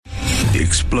The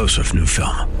explosive new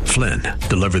film, Flynn,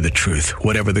 deliver the truth,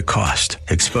 whatever the cost,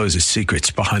 exposes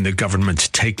secrets behind the government's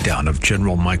takedown of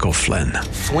General Michael Flynn.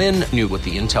 Flynn knew what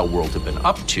the intel world had been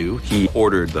up to. He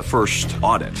ordered the first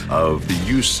audit of the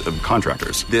use of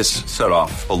contractors. This set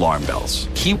off alarm bells.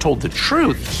 He told the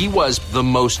truth. He was the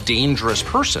most dangerous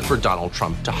person for Donald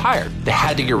Trump to hire. They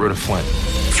had to get rid of Flynn.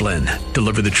 Flynn,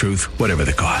 deliver the truth, whatever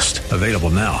the cost. Available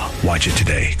now. Watch it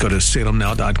today. Go to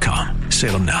salemnow.com.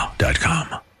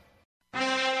 salemnow.com.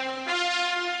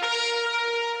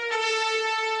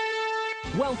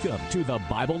 Welcome to the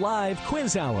Bible Live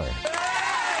Quiz Hour.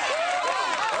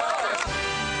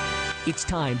 It's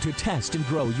time to test and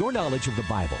grow your knowledge of the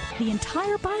Bible. The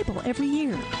entire Bible every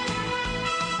year.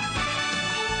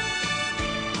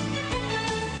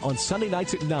 On Sunday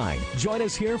nights at 9, join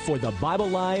us here for the Bible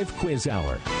Live Quiz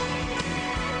Hour.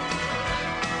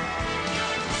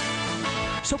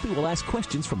 Soapy will ask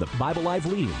questions from the Bible Live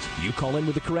leaders. You call in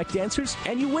with the correct answers,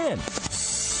 and you win.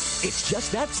 It's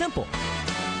just that simple.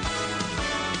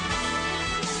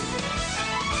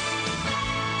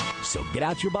 So get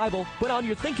out your Bible, put on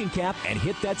your thinking cap, and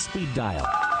hit that speed dial.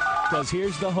 Because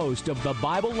here's the host of the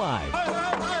Bible Live,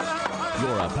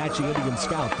 your Apache Indian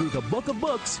scout through the Book of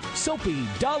Books, Soapy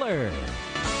Dollar.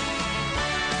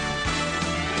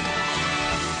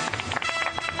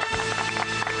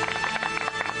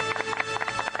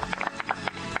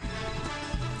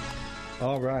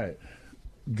 All right.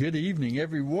 Good evening,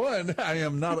 everyone. I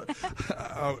am not.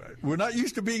 We're not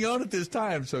used to being on at this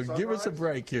time, so give us a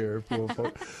break here.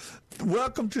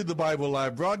 Welcome to the Bible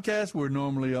Live broadcast. We're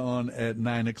normally on at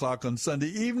 9 o'clock on Sunday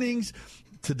evenings.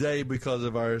 Today, because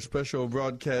of our special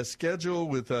broadcast schedule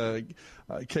with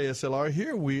KSLR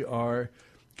here, we are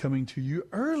coming to you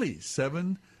early,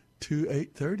 7 to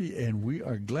 8:30, and we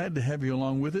are glad to have you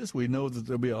along with us. We know that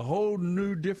there'll be a whole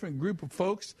new, different group of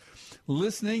folks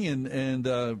listening and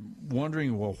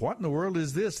wondering, well, what in the world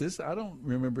is this? I don't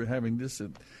remember having this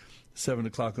at 7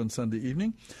 o'clock on Sunday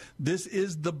evening. This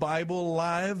is the Bible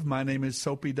Live. My name is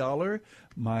Soapy Dollar.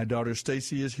 My daughter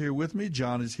Stacy is here with me.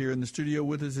 John is here in the studio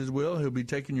with us as well. He'll be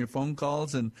taking your phone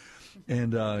calls and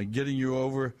getting you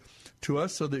over to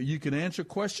us so that you can answer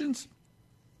questions.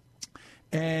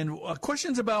 And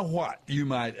questions about what, you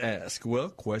might ask? Well,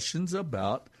 questions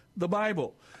about the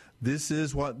Bible. This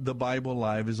is what the Bible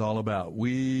Live is all about.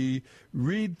 We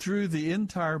read through the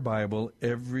entire Bible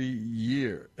every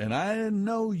year. And I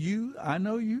know you.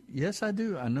 Yes, I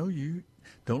do. I know you.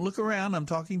 Don't look around. I'm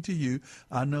talking to you.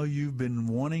 I know you've been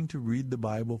wanting to read the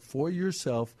Bible for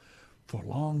yourself for a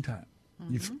long time.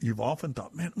 Mm-hmm. You've often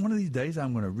thought, man, one of these days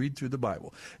I'm going to read through the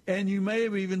Bible. And you may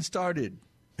have even started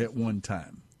at one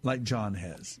time, like John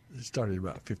has. He started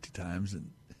about 50 times, and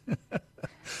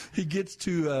he gets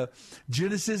to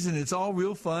Genesis, and it's all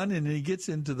real fun, and then he gets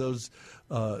into those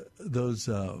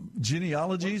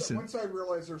genealogies. Once I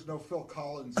realized there's no Phil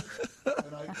Collins in it,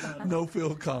 and I kind of no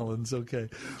Phil Collins, okay.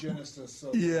 Genesis.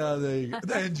 So yeah, there you go.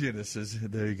 And Genesis,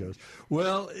 there he goes.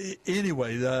 Well,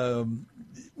 anyway,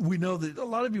 we know that a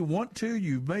lot of you want to.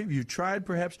 You've tried,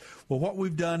 perhaps. Well, what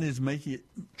we've done is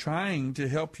trying to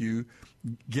help you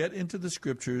get into the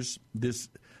Scriptures.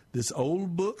 This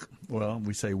old book, well,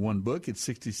 we say one book. It's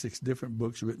 66 different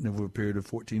books written over a period of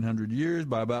 1,400 years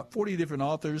by about 40 different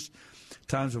authors.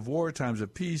 Times of war, times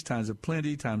of peace, times of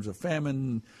plenty, times of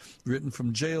famine, written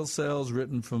from jail cells,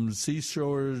 written from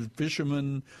seashores,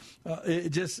 fishermen.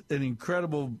 Just an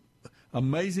incredible,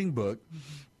 amazing book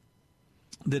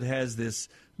that has this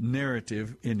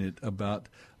narrative in it about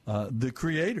the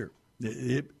Creator.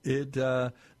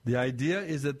 The idea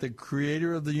is that the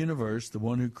Creator of the universe, the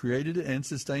one who created it and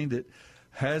sustained it,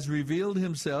 has revealed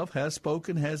himself, has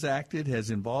spoken, has acted, has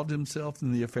involved himself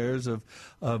in the affairs of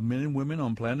men and women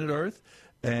on planet Earth,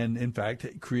 and, in fact,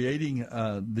 creating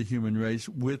the human race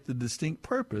with the distinct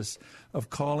purpose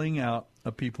of calling out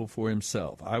a people for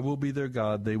himself. I will be their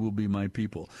God, they will be my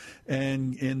people.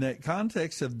 And in that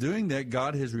context of doing that,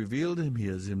 God has revealed him. He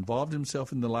has involved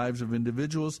himself in the lives of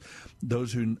individuals,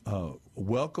 those who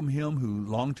welcome him, who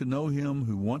long to know him,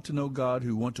 who want to know God,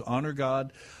 who want to honor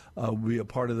God, be a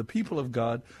part of the people of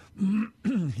God.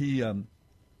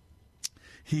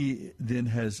 He then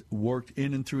has worked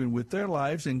in and through and with their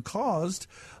lives and caused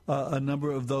a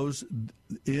number of those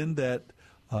in that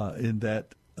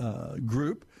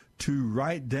group to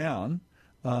write down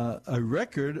a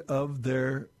record of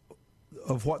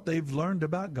what they've learned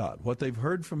about God, what they've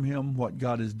heard from him, what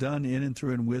God has done in and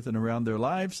through and with and around their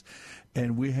lives.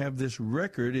 And we have this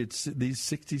record. It's these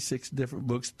 66 different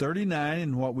books, 39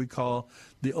 in what we call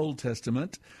the Old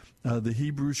Testament, the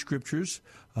Hebrew Scriptures,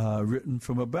 written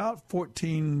from about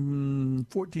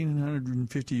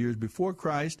 1450 years before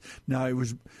Christ. Now,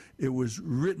 it was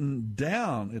written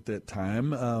down at that time.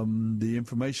 The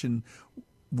information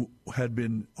had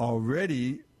been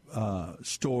already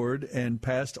stored and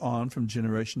passed on from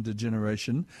generation to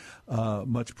generation,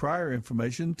 much prior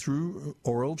information through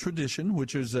oral tradition,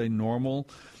 which is a normal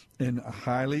and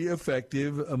highly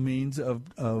effective means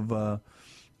of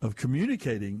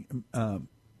communicating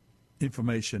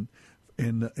information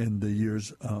in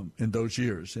those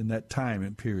years, in that time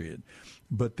and period.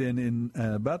 But then in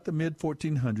about the mid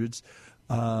 1400s,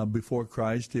 before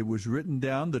Christ, it was written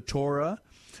down. The Torah,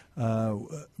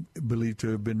 believed to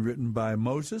have been written by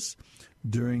Moses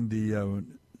during the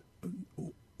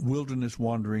wilderness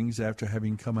wanderings after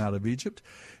having come out of Egypt.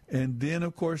 And then,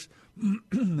 of course,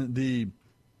 the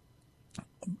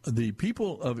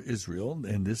people of Israel,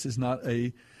 and this is not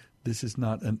an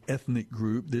ethnic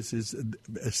group. This is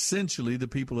essentially the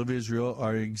people of Israel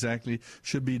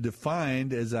should be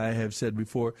defined, as I have said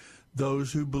before,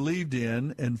 those who believed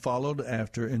in and followed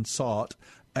after and sought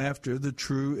after the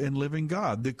true and living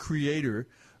God, the creator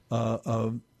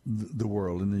of the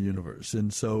world and the universe.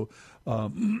 And so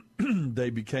they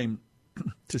became,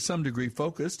 to some degree,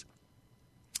 focused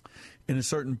in a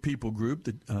certain people group,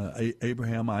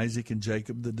 Abraham, Isaac, and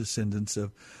Jacob, the descendants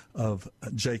of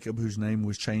Jacob, whose name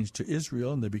was changed to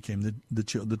Israel, and they became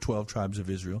the 12 tribes of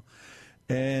Israel.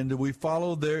 And we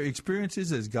follow their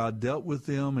experiences as God dealt with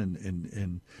them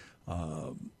and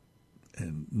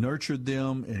nurtured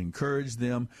them and encouraged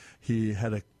them. He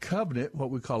had a covenant, what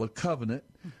we call a covenant,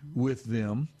 with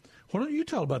them. Why don't you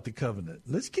tell about the covenant?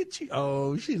 Let's get you.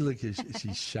 Oh, she's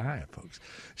shy, folks.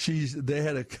 They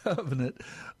had a covenant.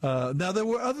 Now there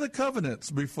were other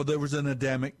covenants before. There was an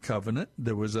Adamic covenant.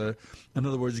 There was in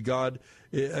other words, God,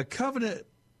 a covenant.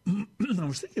 I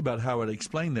was thinking about how I'd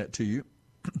explain that to you.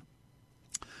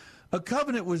 A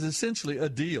covenant was essentially a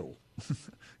deal.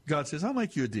 God says, "I'll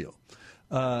make you a deal.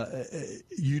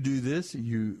 You do this.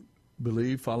 You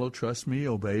believe, follow, trust me,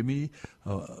 obey me,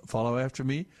 follow after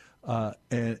me."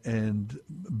 And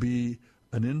be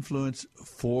an influence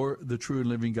for the true and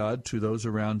living God to those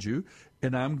around you.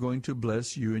 And I'm going to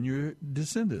bless you and your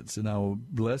descendants. And I will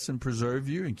bless and preserve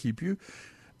you and keep you.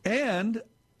 And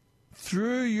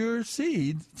through your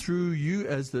seed, through you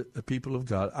as the people of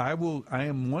God, I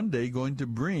am one day going to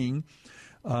bring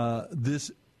a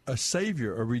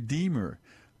Savior, a Redeemer,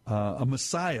 a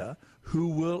Messiah who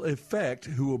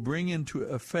will bring into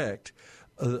effect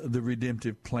the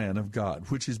redemptive plan of God,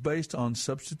 which is based on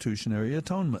substitutionary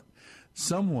atonement.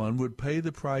 Someone would pay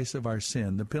the price of our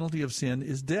sin. The penalty of sin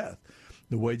is death.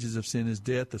 The wages of sin is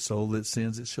death. The soul that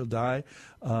sins, it shall die.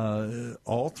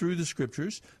 All through the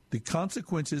Scriptures, the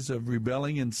consequences of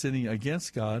rebelling and sinning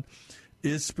against God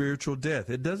is spiritual death.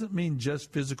 It doesn't mean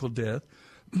just physical death.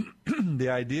 The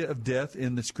idea of death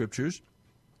in the Scriptures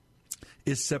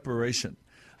is separation.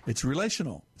 It's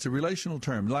relational. It's a relational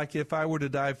term. Like if I were to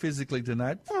die physically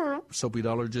tonight, Soapy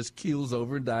Dollar just keels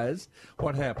over and dies.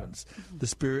 What happens? The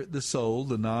spirit, the soul,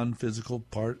 the non-physical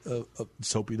part of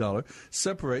Soapy Dollar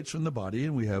separates from the body,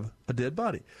 and we have a dead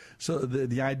body. So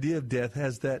the idea of death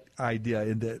has that idea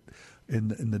in that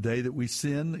in the day that we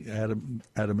sin,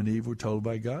 Adam and Eve were told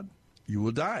by God, you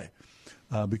will die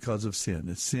because of sin.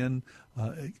 And sin,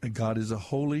 God is a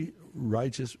holy,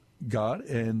 righteous God,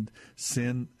 and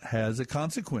sin has a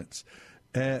consequence.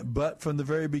 But from the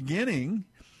very beginning,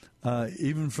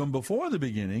 even from before the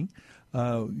beginning,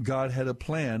 God had a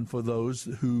plan for those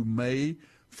who may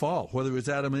fall, whether it's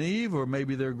Adam and Eve or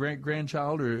maybe their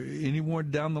grandchild or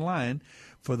anyone down the line.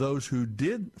 For those who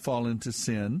did fall into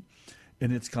sin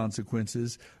and its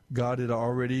consequences, God had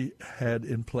already had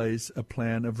in place a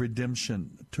plan of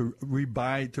redemption to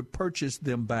purchase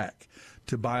them back,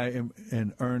 to buy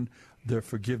and earn their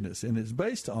forgiveness. And it's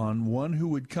based on one who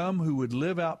would come, who would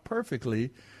live out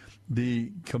perfectly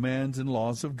the commands and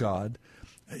laws of God,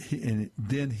 and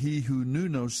then he who knew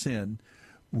no sin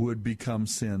would become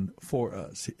sin for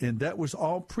us. And that was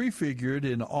all prefigured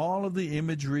in all of the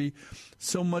imagery,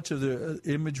 so much of the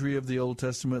imagery of the Old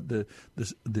Testament, the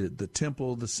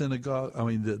temple, the synagogue,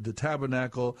 the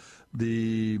tabernacle,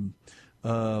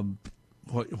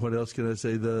 what else can I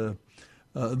say, the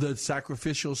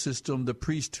sacrificial system, the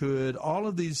priesthood, all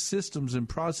of these systems and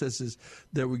processes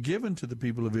that were given to the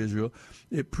people of Israel,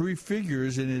 it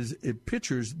prefigures and it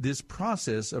pictures this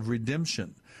process of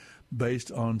redemption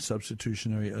based on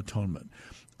substitutionary atonement.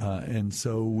 And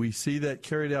so we see that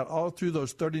carried out all through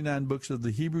those 39 books of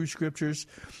the Hebrew Scriptures,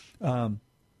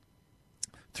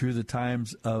 through the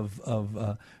times of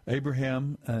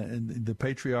Abraham and the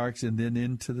patriarchs, and then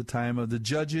into the time of the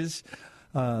judges,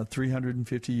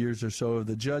 350 years or so of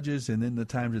the judges, and then the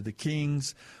times of the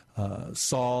kings,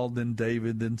 Saul, then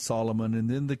David, then Solomon, and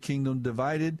then the kingdom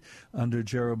divided under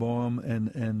Jeroboam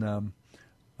and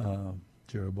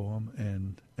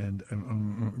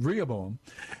Rehoboam.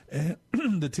 And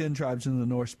the 10 tribes in the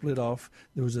north split off.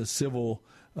 There was a civil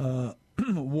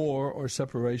war or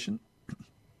separation.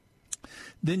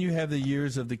 Then you have the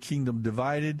years of the kingdom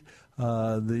divided.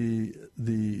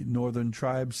 The northern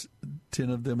tribes, 10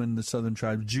 of them, and the southern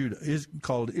tribes, Judah, is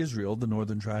called Israel, the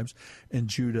northern tribes, and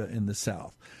Judah in the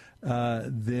south.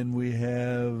 Then we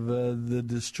have the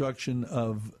destruction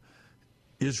of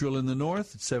Israel in the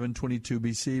north, 722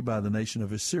 BC, by the nation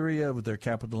of Assyria with their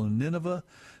capital in Nineveh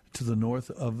to the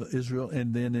north of Israel.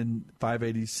 And then in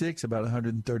 586, about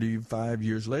 135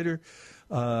 years later,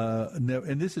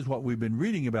 and this is what we've been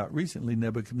reading about recently,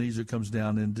 Nebuchadnezzar comes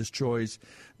down and destroys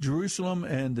Jerusalem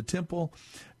and the temple,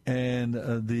 and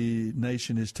the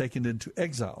nation is taken into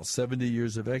exile, 70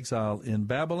 years of exile in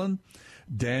Babylon.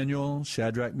 Daniel,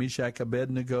 Shadrach, Meshach,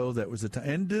 Abednego, that was the time.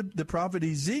 And the prophet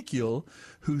Ezekiel,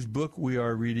 whose book we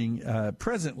are reading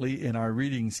presently in our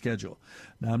reading schedule.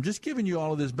 Now, I'm just giving you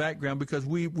all of this background because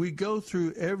we go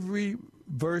through every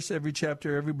verse, every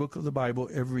chapter, every book of the Bible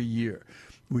every year.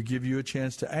 We give you a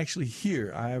chance to actually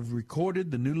hear. I have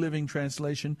recorded the New Living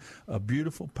Translation, a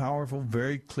beautiful, powerful,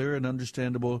 very clear and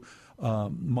understandable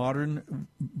modern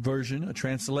version, a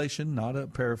translation, not a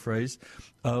paraphrase,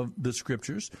 of the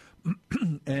Scriptures.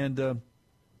 And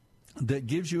that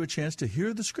gives you a chance to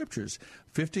hear the Scriptures,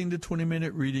 15 to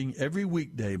 20-minute reading every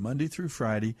weekday, Monday through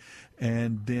Friday,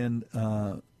 and then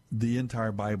the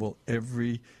entire Bible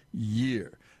every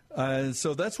year.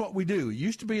 So that's what we do. It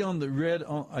used to be you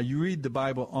read the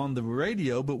Bible on the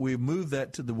radio, but we've moved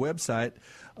that to the website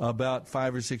about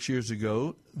 5 or 6 years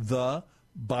ago,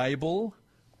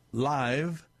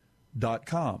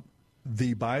 thebiblelive.com.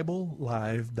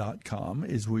 Thebiblelive.com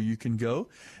is where you can go.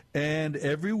 And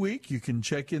every week you can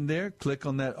check in there, click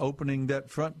on that opening, that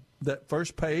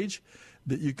first page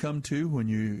that you come to when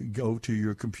you go to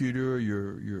your computer,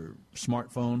 your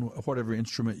smartphone, whatever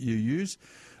instrument you use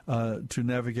to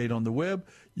navigate on the web.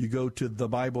 You go to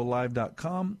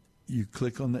thebiblelive.com. You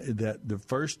click on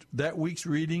that week's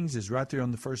readings is right there on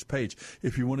the first page.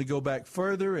 If you want to go back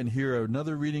further and hear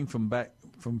another reading from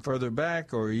further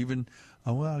back, or even,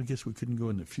 I guess we couldn't go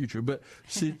in the future, but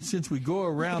since we go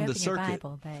around the circuit,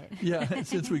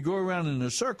 since we go around in a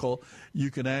circle,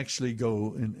 you can actually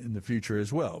go in the future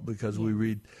as well, because we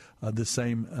read the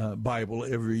same Bible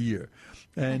every year.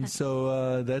 And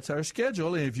so that's our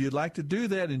schedule. And if you'd like to do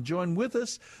that and join with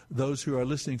us, those who are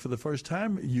listening for the first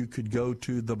time, you could go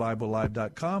to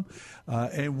thebiblelive.com.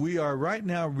 And we are right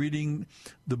now reading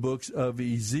the books of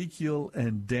Ezekiel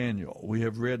and Daniel. We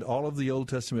have read all of the Old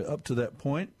Testament up to that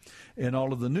point, and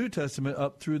all of the New Testament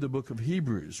up through the book of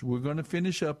Hebrews. We're going to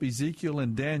finish up Ezekiel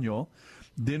and Daniel.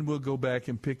 Then we'll go back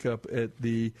and pick up at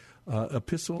the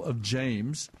Epistle of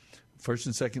James, 1st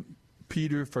and 2nd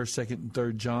Peter, 1st, 2nd, and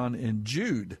 3rd John, and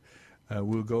Jude.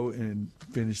 We'll go and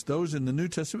finish those in the New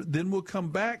Testament. Then we'll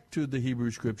come back to the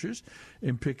Hebrew Scriptures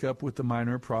and pick up with the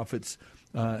minor prophets,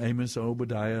 Amos,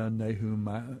 Obadiah,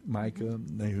 Nahum, Micah,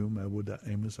 Nahum,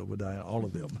 Amos, Obadiah, all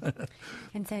of them.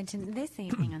 And so this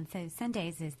evening on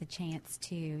Sundays is the chance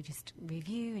to just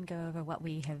review and go over what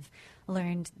we have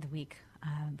learned the week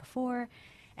before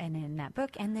and in that book,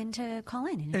 and then to call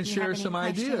in. And share some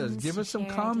ideas. Give us some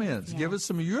comments. Give us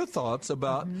some of your thoughts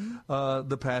about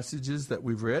the passages that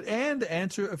we've read, and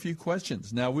answer a few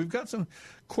questions. Now, we've got some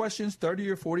questions, 30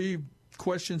 or 40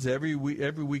 questions every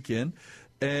weekend,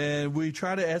 and we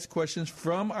try to ask questions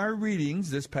from our readings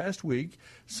this past week.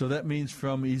 So that means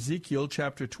from Ezekiel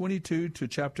chapter 22 to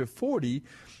chapter 40,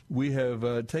 we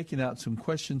have taken out some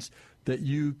questions that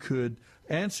you could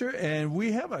answer, and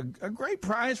we have a great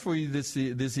prize for you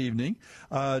this evening.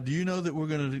 Do you know that we're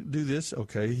going to do this?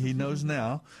 Okay, he knows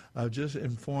now. I've just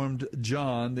informed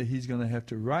John that he's going to have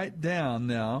to write down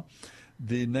now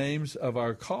the names of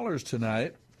our callers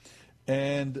tonight,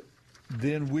 and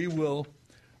then we will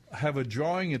have a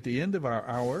drawing at the end of our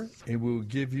hour, and we'll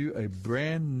give you a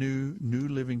brand new New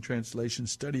Living Translation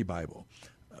study Bible.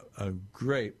 A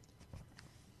great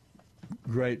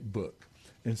book.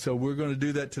 And so we're going to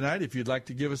do that tonight. If you'd like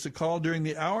to give us a call during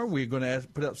the hour, we're going to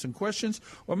put up some questions,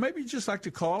 or maybe you'd just like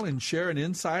to call and share an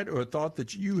insight or a thought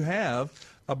that you have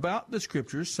about the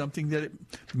Scriptures, something that is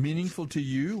meaningful to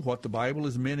you, what the Bible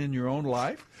has meant in your own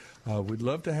life. We'd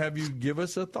love to have you give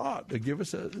us a thought, give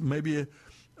us maybe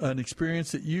an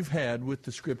experience that you've had with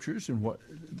the Scriptures and what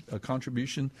a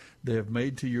contribution they have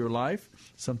made to your life,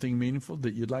 something meaningful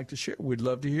that you'd like to share. We'd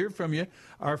love to hear from you.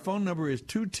 Our phone number is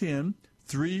 210-340-9897.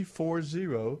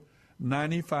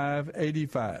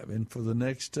 210-340-9585. And for the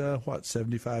next,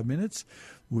 75 minutes,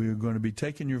 we're going to be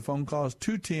taking your phone calls,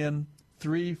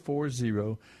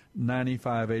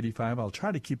 210-340-9585. I'll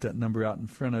try to keep that number out in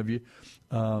front of you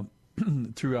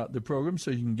throughout the program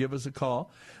so you can give us a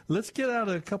call. Let's get out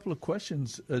a couple of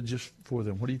questions just for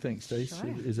them. What do you think, Stace?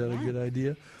 Sure. Is that a good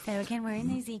idea? So again, we're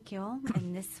in Ezekiel,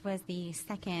 and this was the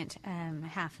second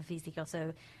half of Ezekiel.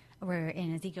 So we're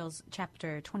in Ezekiel's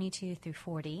chapter 22 through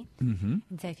 40. Mm-hmm.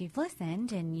 And so if you've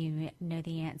listened and you know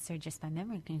the answer just by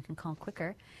memory, you can call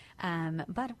quicker.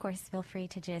 But, of course, feel free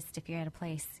to just, if you're at a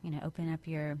place, open up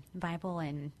your Bible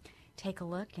and take a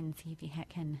look and see if you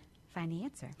can find the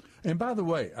answer. And by the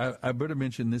way, I better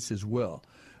mention this as well.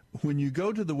 When you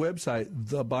go to the website,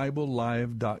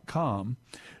 thebiblelive.com,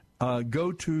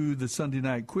 go to the Sunday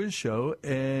night quiz show,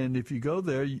 and if you go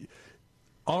there,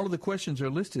 all of the questions are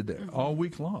listed there all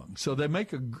week long. So they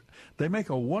make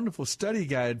a wonderful study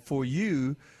guide for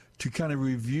you to kind of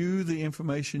review the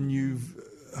information you've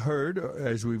heard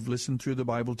as we've listened through the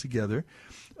Bible together.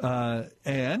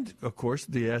 And, of course,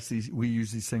 we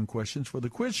use these same questions for the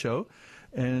quiz show.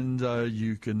 And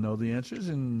you can know the answers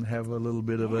and have a little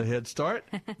bit of a head start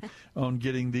on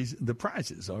getting the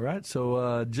prizes, all right?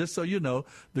 So just so you know,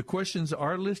 the questions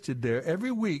are listed there.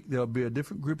 Every week there'll be a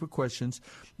different group of questions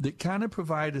that kind of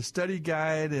provide a study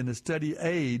guide and a study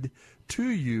aid to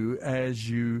you as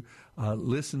you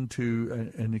listen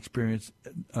to and experience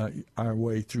our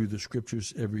way through the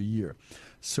Scriptures every year.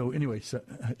 So anyway,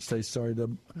 Stay sorry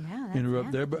to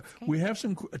interrupt there, but we have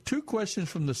two questions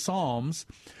from the Psalms.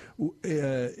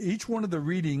 Each one of the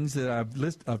readings that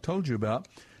I've told you about,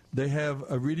 they have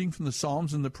a reading from the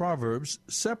Psalms and the Proverbs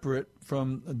separate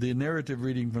from the narrative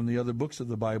reading from the other books of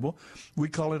the Bible. We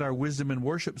call it our Wisdom and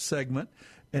Worship segment.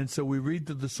 And so we read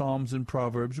through the Psalms and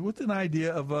Proverbs with an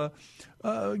idea of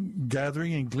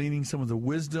gathering and gleaning some of the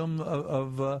wisdom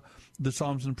of the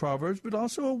Psalms and Proverbs, but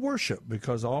also a worship,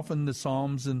 because often the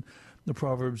Psalms and the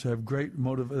Proverbs have great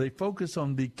motive. They focus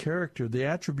on the character, the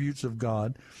attributes of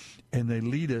God, and they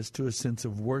lead us to a sense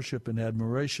of worship and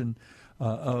admiration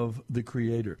of the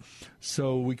Creator.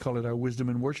 So we call it our Wisdom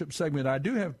and Worship segment. I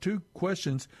do have two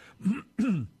questions.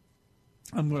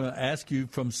 I'm going to ask you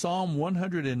from Psalm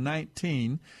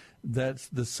 119. That's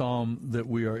the psalm that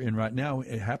we are in right now.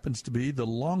 It happens to be the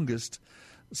longest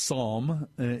psalm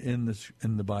in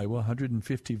the Bible,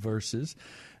 150 verses,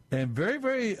 and very,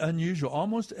 very unusual.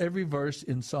 Almost every verse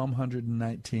in Psalm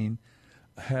 119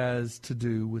 has to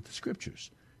do with the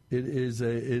Scriptures. It is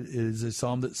a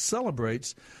psalm that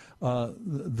celebrates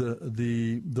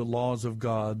the laws of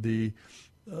God,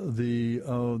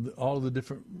 all the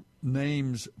different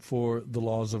names for the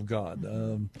laws of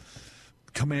God,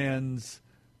 commands,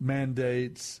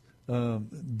 mandates, a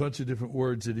bunch of different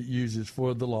words that it uses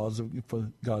for the laws for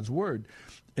God's Word.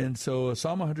 And so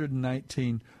Psalm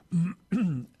 119,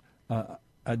 did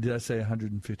I say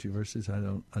 150 verses?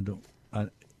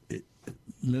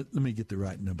 Let me get the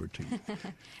right number to you.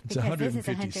 It's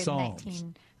 150 Psalms.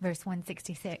 Verse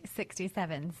 166,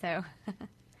 67, so...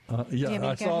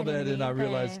 I saw that and I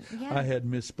realized I had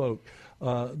misspoke.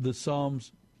 The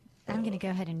Psalms... I'm going to go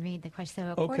ahead and read the question.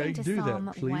 So according to Psalm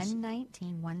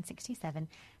 119, 167,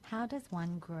 how does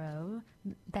one grow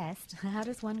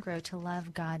to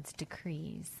love God's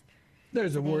decrees?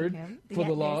 There's a word for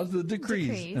the laws, the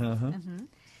decrees. So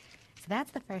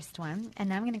that's the first one. And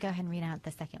now I'm going to go ahead and read out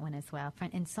the second one as well.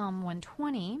 In Psalm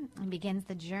 120, it begins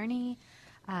the journey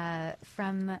to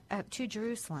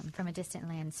Jerusalem from a distant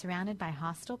land, surrounded by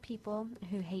hostile people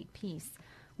who hate peace.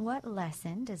 What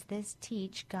lesson does this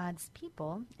teach God's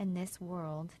people in this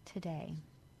world today?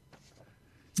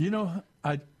 You know,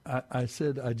 I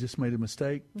said I just made a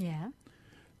mistake. Yeah.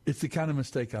 It's the kind of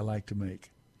mistake I like to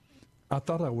make. I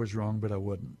thought I was wrong, but I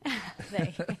wasn't.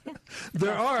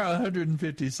 There are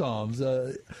 150 Psalms.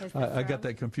 I got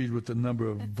that confused with the number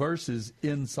of verses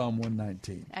in Psalm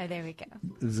 119. Oh, there we go.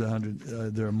 There's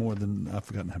 100. There are more than, I've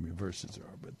forgotten how many verses there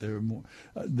are, but there are more.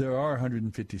 There are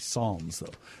 150 Psalms, though.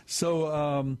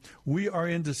 So we are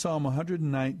into Psalm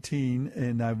 119,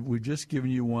 and we've just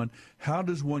given you one. How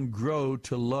does one grow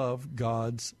to love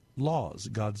God's laws,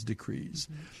 God's decrees?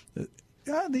 Mm-hmm.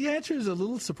 The answer is a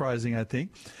little surprising, I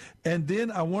think. And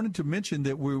then I wanted to mention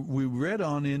that we read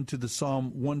on into the Psalm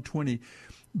 120.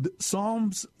 The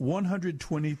Psalms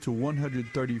 120 to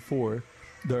 134,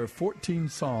 there are 14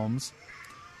 Psalms.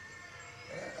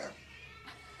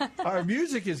 Our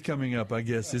music is coming up, I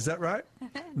guess. Is that right?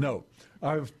 No.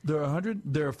 There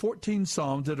are 14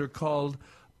 Psalms that are called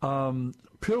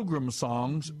pilgrim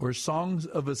songs or songs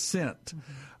of ascent.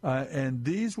 And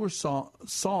these were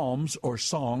psalms or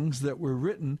songs that were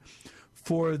written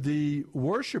for the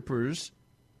worshipers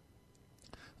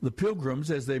the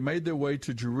pilgrims, as they made their way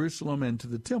to Jerusalem and to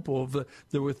the temple,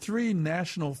 there were 3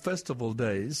 national festival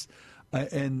days,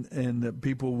 and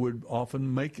people would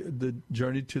often make the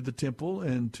journey to the temple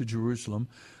and to Jerusalem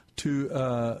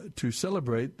to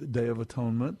celebrate the Day of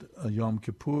Atonement, Yom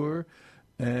Kippur,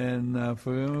 and I've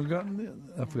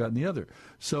forgotten the other.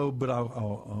 So, but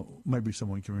I'll maybe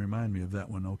someone can remind me of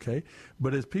that one, okay?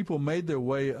 But as people made their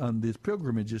way on these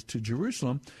pilgrimages to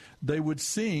Jerusalem, they would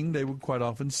quite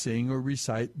often sing or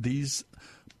recite these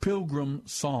pilgrim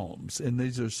psalms. And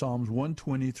these are Psalms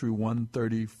 120 through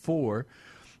 134.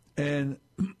 And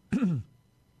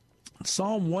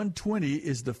Psalm 120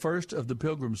 is the first of the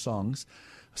pilgrim psalms,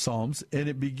 and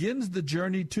it begins the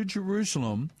journey to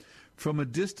Jerusalem from a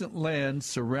distant land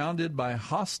surrounded by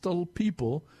hostile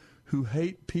people who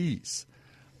hate peace.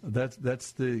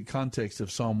 That's the context of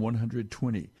Psalm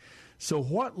 120. So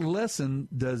what lesson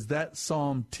does that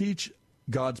psalm teach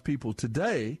God's people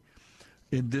today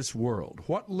in this world?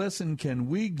 What lesson can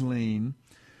we glean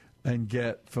and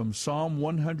get from Psalm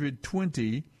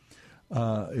 120?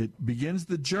 It begins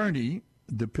the journey,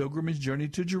 the pilgrimage journey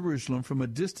to Jerusalem from a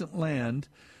distant land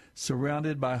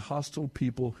surrounded by hostile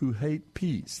people who hate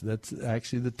peace. That's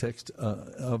actually the text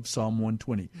of Psalm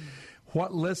 120.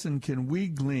 What lesson can we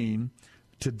glean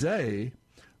today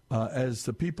as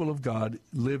the people of God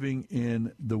living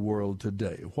in the world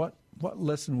today? What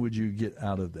lesson would you get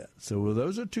out of that? So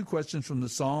those are 2 questions from the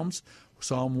Psalms,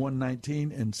 Psalm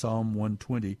 119 and Psalm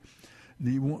 120.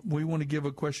 We want to give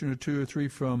a question or 2 or 3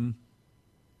 from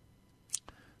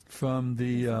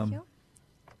the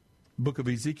book of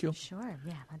Ezekiel? Sure,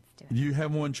 yeah, let's do it. Do you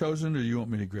have one chosen, or do you want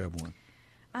me to grab one?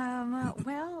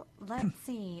 Well, let's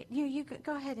see. You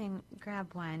go ahead and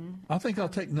grab one. I think I'll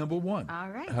take number 1. All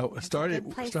right. Start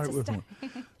with one.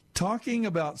 Talking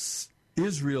about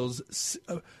Israel's...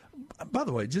 by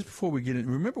the way, just before we get in,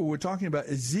 remember we're talking about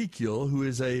Ezekiel, who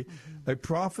is a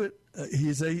prophet.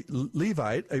 He's a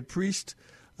Levite, a priest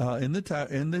in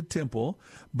the temple.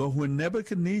 But when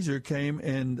Nebuchadnezzar came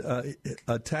and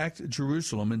attacked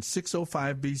Jerusalem in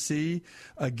 605 B.C.,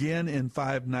 again in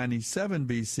 597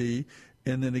 B.C.,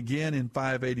 and then again in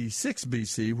 586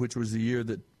 B.C., which was the year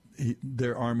that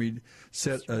their army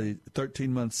set a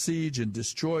 13-month siege and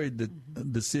destroyed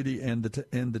the city and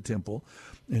the temple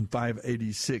in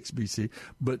 586 B.C.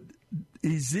 But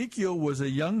Ezekiel was a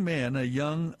young man, a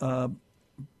young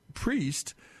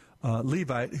priest,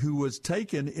 Levite, who was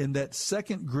taken in that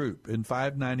second group in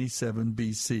 597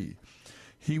 B.C.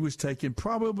 He was taken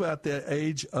probably about the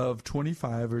age of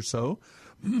 25 or so,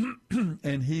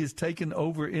 and he is taken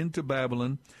over into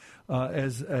Babylon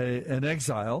as an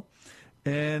exile.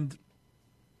 And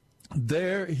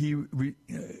there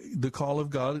the call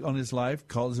of God on his life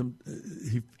calls him.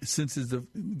 He senses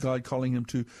God calling him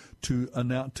to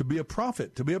be a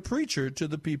prophet, to be a preacher to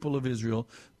the people of Israel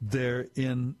there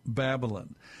in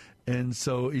Babylon. And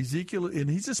so Ezekiel,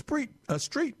 and he's a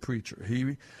street preacher.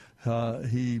 He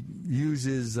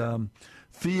uses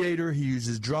theater, he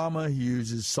uses drama, he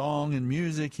uses song and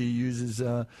music, he uses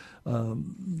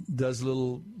does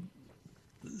little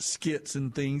skits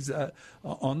and things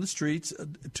on the streets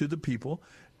to the people,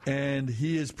 and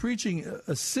he is preaching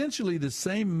essentially the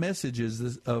same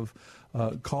messages of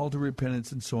call to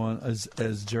repentance and so on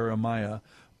as Jeremiah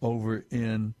over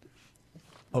in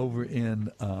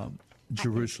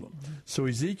Jerusalem. So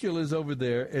Ezekiel is over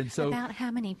there, and so about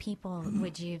how many people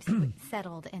would you have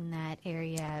settled in that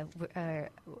area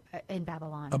in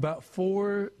Babylon? About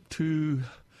 4 to.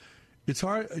 It's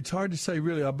hard to say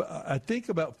really. I think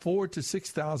about 4,000 to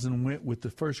 6,000 went with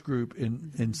the first group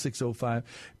in 605,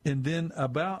 and then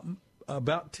about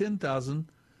 10,000.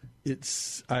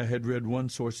 I had read one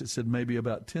source that said maybe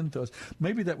about 10,000.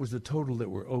 Maybe that was the total that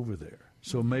were over there.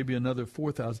 So maybe another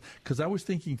 4,000, because I was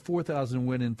thinking 4,000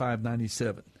 went in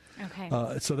 597.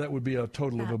 Okay. So that would be a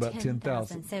total of about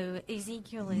 10,000. So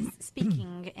Ezekiel is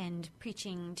speaking and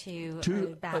preaching to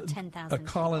about 10,000 a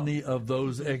colony people. of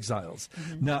those exiles.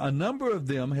 Mm-hmm. Now, a number of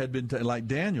them had been, like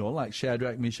Daniel, like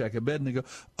Shadrach, Meshach, Abednego.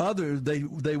 Others,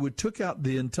 they took out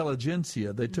the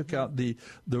intelligentsia. They took out the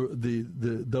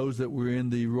those that were in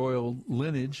the royal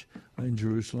lineage in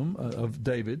Jerusalem of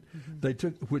David. Mm-hmm. They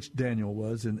took, which Daniel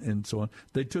was, and so on.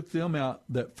 They took them out,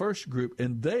 that first group,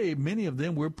 and many of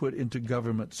them were put into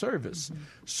government service,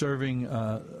 serving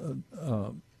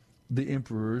the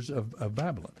emperors of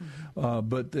Babylon. Mm-hmm.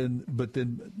 But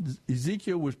then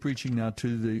Ezekiel was preaching now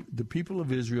to the people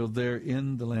of Israel there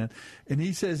in the land, and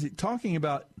he says, talking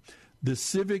about the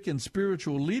civic and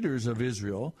spiritual leaders of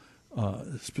Israel,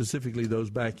 specifically those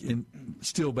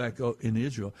still back in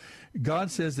Israel.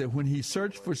 God says that when he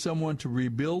searched for someone to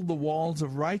rebuild the walls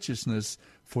of righteousness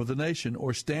for the nation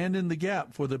or stand in the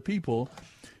gap for the people,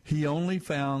 he only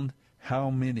found how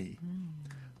many?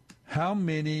 How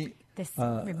many? This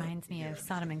reminds me of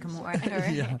Sodom and Gomorrah.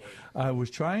 Yeah, I was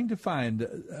trying to find.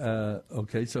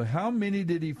 So how many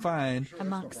did he find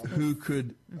who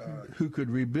could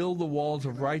rebuild the walls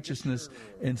of righteousness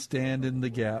and stand in the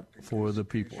gap for the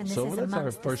people? And this So is that's our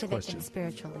amongst first civic question. and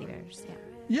spiritual leaders. Yeah.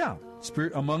 Yeah,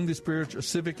 among the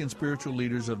civic and spiritual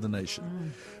leaders of the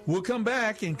nation. We'll come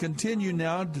back and continue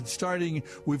now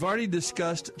we've already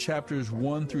discussed chapters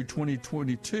 1 through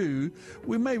 22.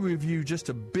 We may review just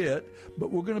a bit,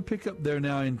 but we're going to pick up there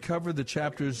now and cover the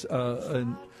chapters of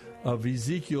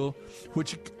Ezekiel,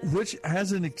 which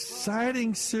has an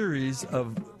exciting series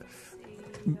of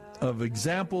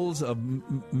examples, of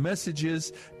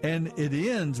messages, and it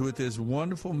ends with this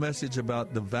wonderful message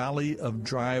about the Valley of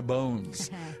Dry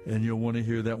Bones. And you'll want to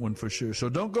hear that one for sure. So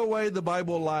don't go away. The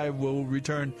Bible Live will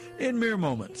return in mere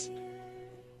moments.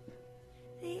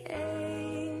 The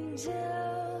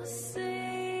angels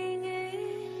singing,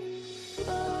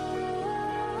 glory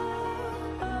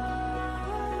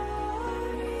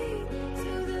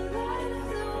to the light of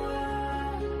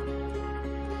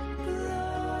the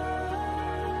world,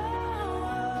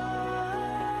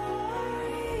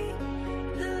 glory,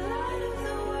 the light of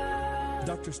the world.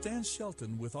 Dr. Stan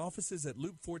Shelton, with offices at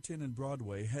Loop 410 and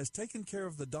Broadway, has taken care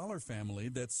of the Dollar family,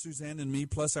 that's Suzanne and me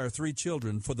plus our 3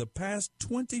 children, for the past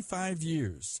 25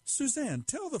 years. Suzanne,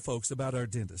 tell the folks about our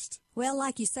dentist. Well,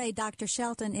 like you say, Dr.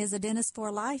 Shelton is a dentist for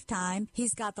a lifetime.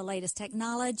 He's got the latest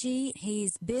technology.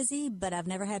 He's busy, but I've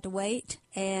never had to wait,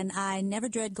 and I never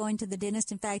dread going to the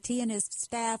dentist. In fact, he and his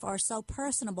staff are so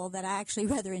personable that I actually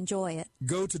rather enjoy it.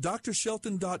 Go to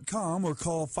drshelton.com or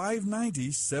call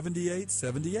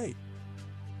 590-7878.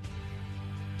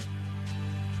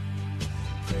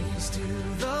 Praise to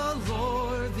the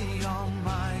Lord, the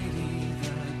Almighty,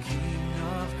 the King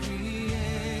of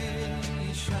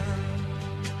creation.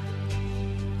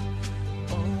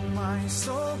 Oh, my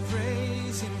soul,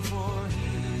 praise him, for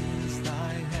he is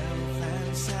thy health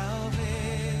and salvation.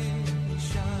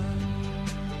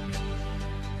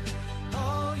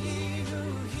 All ye who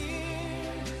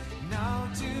hear,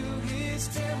 now to his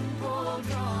temple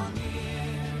draw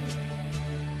near.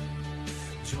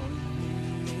 Join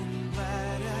me in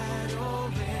glad adoration.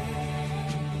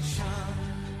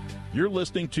 You're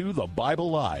listening to The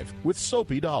Bible Live with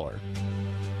Soapy Dollar.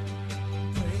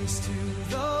 Praise to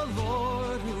the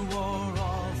Lord who o'er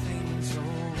all things so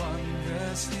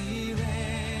wondrously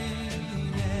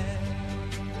reigneth.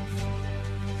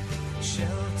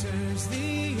 Shelters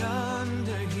thee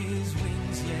under his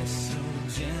wings, yes, so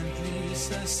gently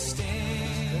sustaineth.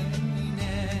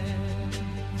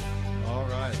 All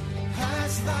right.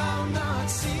 Hast thou not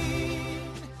seen?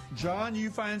 John, you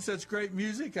find such great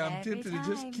music. I'm Every tempted to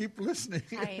just time. keep listening.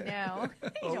 I know.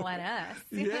 You don't want us.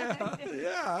 yeah,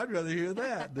 I'd rather hear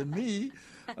that than me,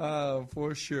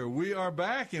 for sure. We are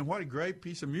back, and what a great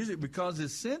piece of music, because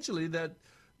essentially that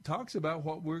talks about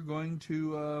what we're going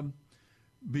to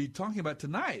be talking about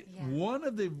tonight. Yeah. One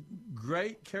of the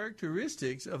great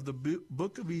characteristics of the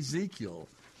book of Ezekiel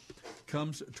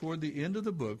comes toward the end of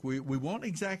the book. We won't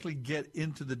exactly get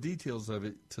into the details of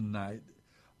it tonight.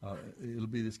 It'll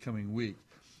be this coming week.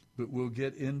 But we'll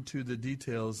get into the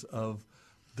details of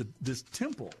this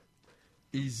temple,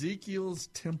 Ezekiel's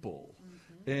temple.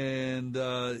 Mm-hmm. And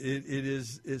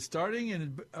it's starting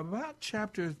in about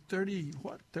chapter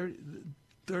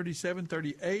 37,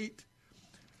 38,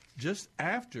 just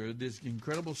after this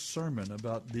incredible sermon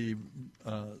about the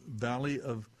Valley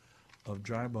of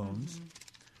Dry Bones. Mm-hmm.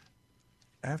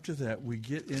 After that, we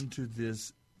get into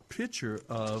this picture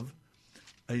of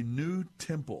a new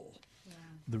temple. Yeah.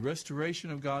 The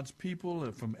restoration of God's people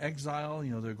from exile.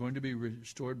 They're going to be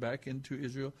restored back into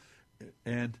Israel.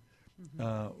 And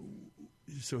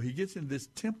so he gets in this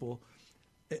temple.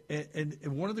 And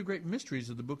one of the great mysteries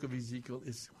of the book of Ezekiel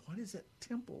is, what is that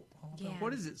temple all about? Yeah.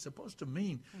 What is it supposed to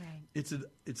mean? Right.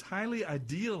 It's highly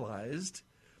idealized.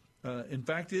 In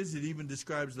fact, it even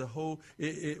describes the whole.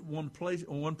 At one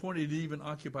point, it even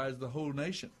occupies the whole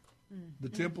nation. The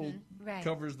temple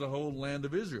covers the whole land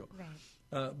of Israel.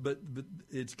 Right. But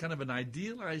it's kind of an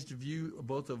idealized view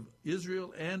both of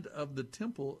Israel and of the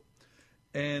temple,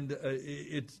 and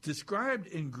it's described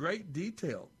in great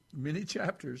detail, many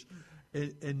chapters,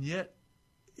 and yet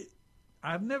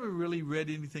I've never really read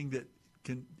anything that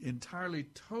can entirely,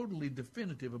 totally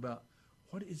definitive about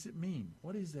what does it mean?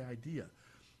 What is the idea?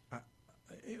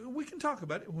 We can talk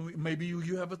about it. Maybe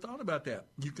you have a thought about that.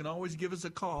 You can always give us a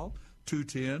call,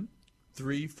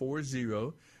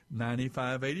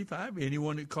 210-340-9585.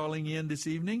 Anyone calling in this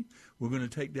evening, we're going to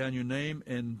take down your name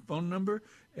and phone number,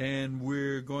 and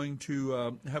we're going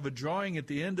to have a drawing at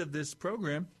the end of this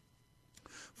program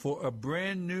for a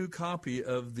brand new copy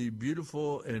of the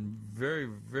beautiful and very,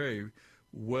 very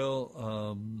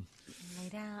well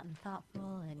laid out and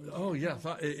thoughtful. And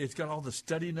it's got all the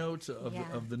study notes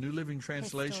of the New Living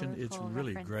Translation. It's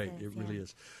really great. It really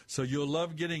is. So you'll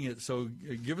love getting it. So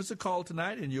give us a call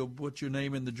tonight, and you'll put your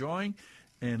name in the drawing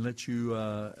and let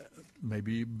you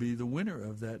maybe be the winner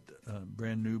of that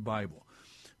brand new Bible.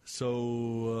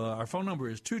 So our phone number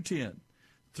is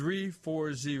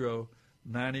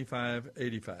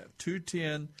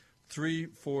 210-340-9585.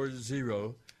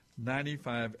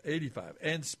 210-340-9585.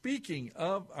 And speaking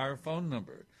of our phone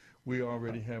number, we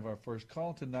already have our first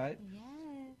call tonight. Yes.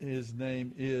 His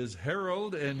name is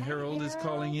Harold, and Harold is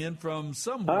calling in from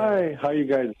somewhere. Hi, how you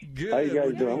guys? Good. How you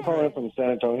guys doing? I'm calling from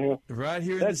San Antonio. Right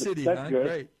here in the city, that's huh? Good.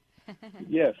 Great.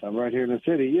 Yes, I'm right here in the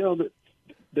city. You know,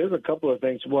 there's a couple of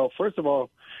things. Well, first of all,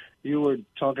 you were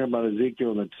talking about Ezekiel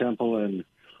and the temple, and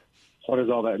what does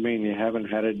all that mean? You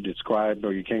haven't had it described,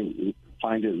 or you can't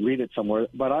find it, read it somewhere.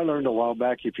 But I learned a while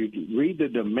back, if you read the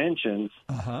dimensions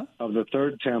of the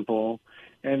third temple,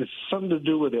 and it's something to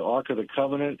do with the Ark of the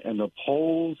Covenant and the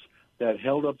poles that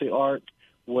held up the Ark,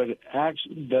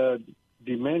 the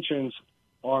dimensions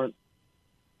aren't,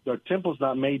 the temple's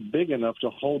not made big enough to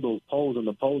hold those poles, and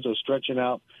the poles are stretching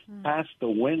out past the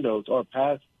windows or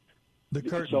past the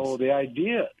curtains. So the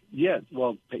idea, yes.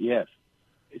 So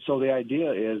the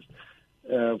idea is,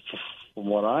 from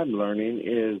what I'm learning,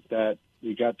 is that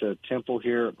you got the temple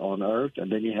here on earth,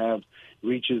 and then you have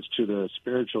reaches to the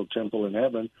spiritual temple in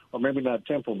heaven, or maybe not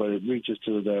temple, but it reaches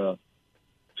to the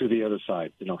other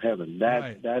side, heaven.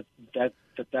 That's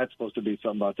supposed to be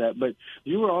something about that. But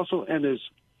you were also, and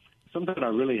there's something I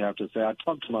really have to say. I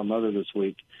talked to my mother this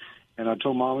week, and I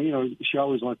told Mom, she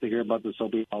always wants to hear about the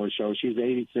Soapy show. She's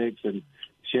 86, and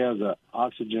she has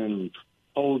oxygen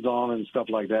holds on and stuff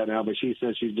like that now, but she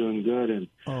says she's doing good. And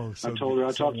I told her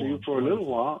I talked to you for a little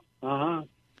while,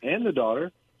 and the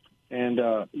daughter. And,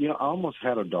 I almost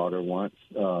had a daughter once.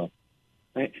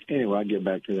 Anyway, I get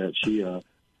back to that. She,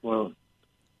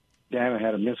 Diana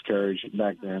had a miscarriage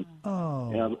back then.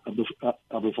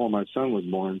 Before my son was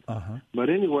born. But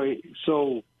anyway,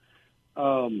 so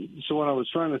what I was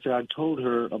trying to say, I told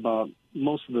her about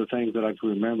most of the things that I could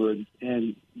remember,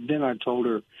 and then I told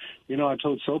her, I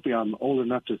told Soapy I'm old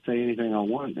enough to say anything I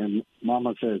want, and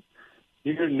Mama said,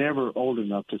 you're never old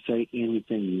enough to say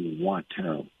anything you want,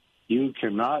 Harold. You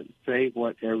cannot say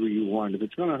whatever you want. If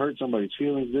it's going to hurt somebody's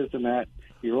feelings, this and that,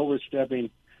 you're overstepping.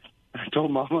 I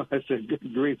told Mama, I said,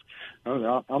 good grief, I'm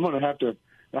going to have to.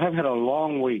 I've had a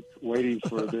long week waiting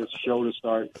for this show to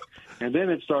start. And then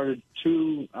it started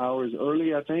 2 hours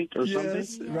early, I think, or something.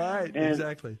 Yes, right,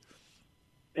 exactly.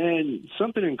 And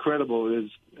something incredible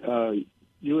is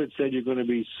you had said you're going to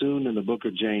be soon in the book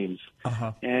of James.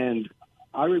 And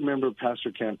I remember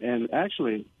Pastor Kemp, and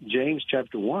actually James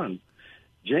chapter 1,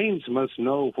 James must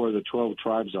know where the 12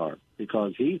 tribes are,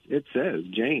 because it says,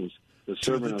 James, the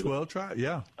servant of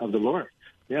the Lord.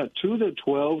 Yeah, to the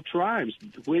 12 tribes,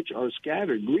 which are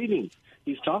scattered. Greetings.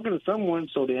 He's talking to someone,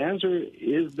 so the answer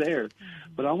is there.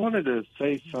 But I wanted to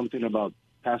say something about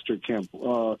Pastor Kemp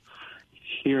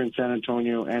here in San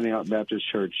Antonio, Antioch Baptist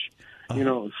Church. I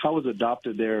was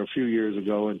adopted there a few years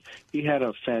ago, and he had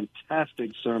a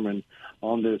fantastic sermon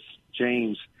on this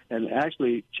James, and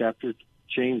actually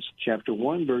James chapter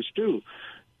 1, verse 2.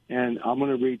 And I'm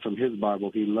going to read from his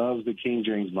Bible. He loves the King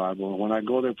James Bible. And when I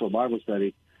go there for a Bible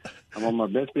study, I'm on my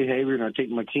best behavior, and I take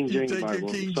my King James Bible.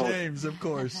 You take your King James, of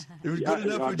course. It was good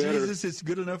enough for Jesus. It's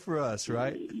good enough for us,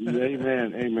 right?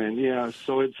 Amen. Yeah,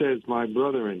 so it says, my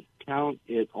brethren, count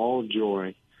it all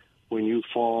joy when you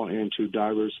fall into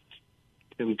diverse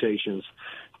temptations.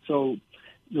 So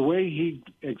the way he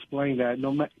explained that,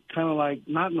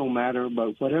 not no matter,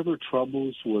 but whatever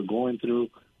troubles we're going through,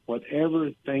 whatever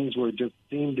things we just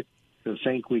seemed to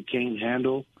think we can't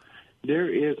handle, there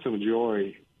is some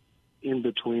joy in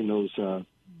between those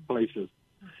places.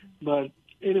 But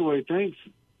anyway, thanks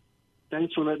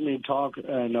for letting me talk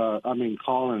and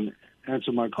call and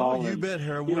answer my call. Oh, you bet,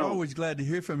 Harold. We're always glad to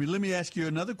hear from you. Let me ask you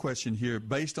another question here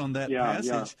based on that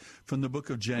passage from the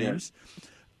book of James.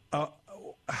 Yes.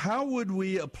 How would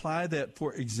we apply that,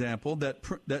 for example,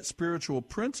 that spiritual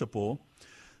principle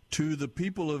to the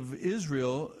people of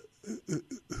Israel,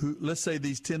 who let's say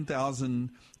these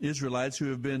 10,000 Israelites who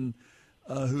have been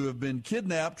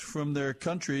kidnapped from their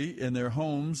country and their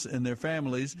homes and their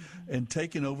families and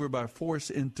taken over by force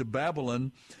into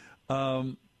Babylon?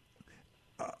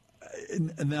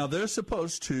 now they're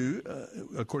supposed to,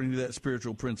 according to that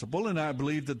spiritual principle, and I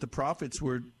believe that the prophets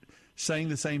were saying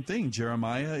the same thing,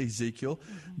 Jeremiah, Ezekiel,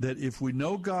 that if we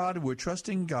know God, we're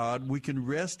trusting God, we can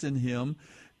rest in Him,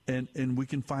 and we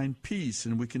can find peace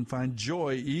and we can find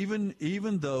joy, even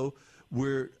though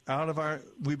we've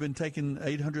been taken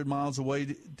 800 miles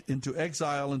away into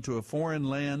exile, into a foreign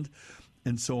land,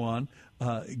 and so on.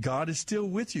 God is still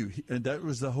with you, and that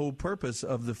was the whole purpose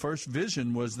of the first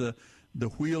vision, was the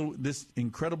wheel, this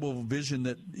incredible vision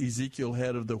that Ezekiel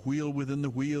had of the wheel within the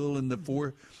wheel and the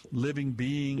four living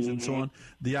beings and so on.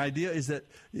 The idea is that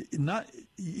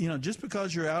just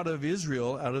because you're out of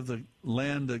Israel, out of the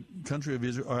land, the country of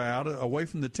Israel, or away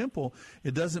from the temple,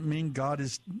 it doesn't mean God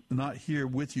is not here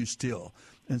with you still.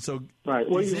 And so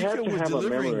Ezekiel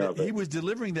was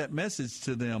delivering that message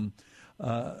to them.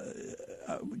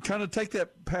 Kind of take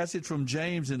that passage from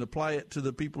James and apply it to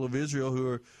the people of Israel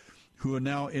who are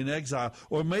now in exile,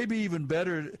 or maybe even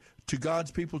better, to God's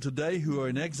people today who are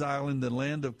in exile in the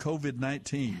land of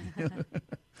COVID-19.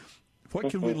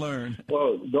 What can we learn?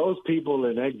 Well, those people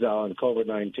in exile in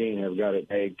COVID-19 have got it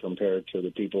made compared to the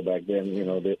people back then,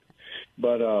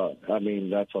 But I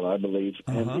mean, that's what I believe.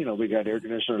 And, we got air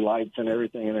conditioner, lights, and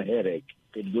everything, and a headache.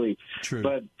 Good grief. True.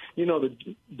 But,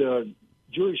 the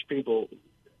Jewish people,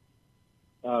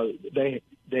 they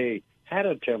had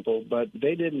a temple, but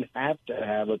they didn't have to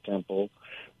have a temple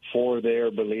for their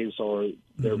beliefs or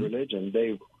their religion.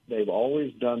 They've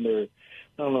always done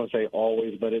I don't know if say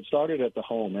always, but it started at the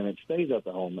home and it stays at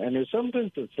the home. And there's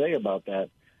something to say about that,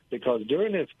 because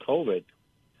during this COVID,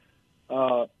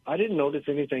 I didn't notice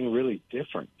anything really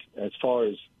different as far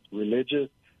as religious,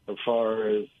 as far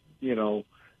as,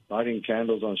 lighting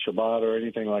candles on Shabbat or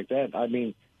anything like that. I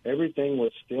mean, everything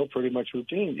was still pretty much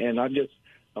routine. And I just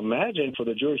imagine for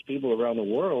the Jewish people around the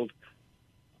world,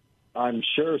 I'm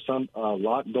sure a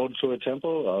lot go to a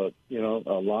temple,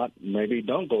 a lot maybe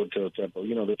don't go to a temple.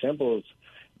 The temple is,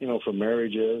 for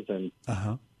marriages and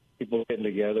people getting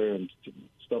together and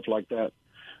stuff like that.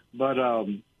 But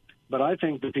I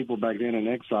think the people back then in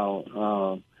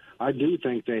exile, I do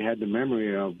think they had the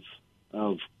memory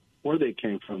of where they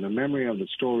came from, the memory of the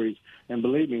stories. And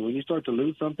believe me, when you start to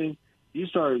lose something, you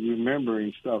start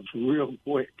remembering stuff real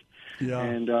quick. Yeah.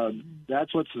 And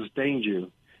that's what sustains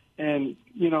you. And,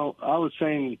 I was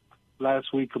saying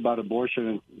last week about abortion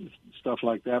and stuff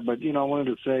like that, but, I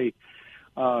wanted to say,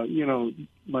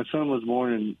 my son was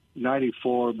born in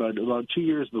 94, but about 2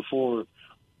 years before,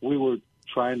 we were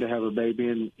trying to have a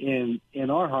baby. And in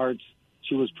our hearts,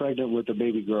 she was pregnant with a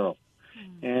baby girl.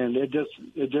 And it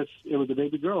was a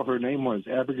baby girl. Her name was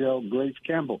Abigail Grace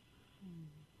Campbell.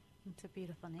 It's a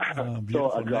beautiful name.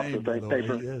 So I dropped the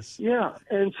paper. Yes. Yeah,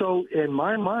 and so in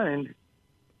my mind,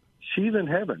 she's in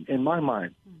heaven. In my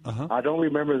mind, I don't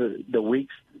remember the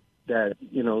weeks that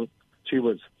she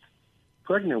was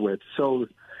pregnant with. So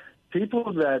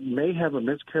people that may have a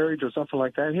miscarriage or something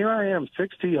like that. Here I am,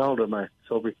 60. How old am I,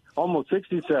 Soapy? Almost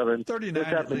 67. 39. This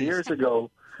happened years ago,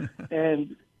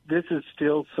 and this is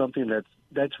still something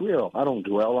that's real. I don't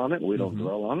dwell on it. We don't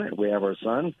dwell on it. We have our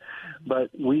son, but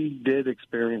we did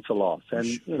experience a loss.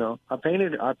 And I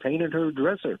painted her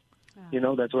dresser.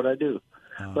 That's what I do.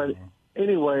 But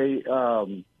anyway,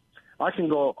 I can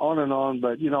go on and on.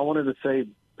 But I wanted to say,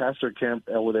 Pastor Kemp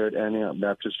over there at Antioch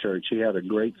Baptist Church, he had a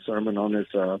great sermon on this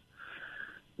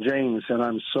James, and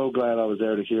I'm so glad I was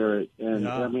there to hear it. And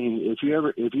I mean, if you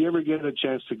ever get a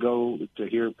chance to go to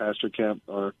hear Pastor Kemp,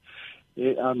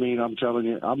 I'm telling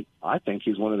you, I think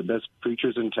he's one of the best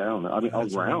preachers in town. I mean,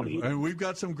 around. And we've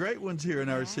got some great ones here in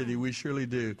our city. We surely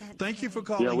do. Thank you for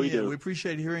calling in. Do. We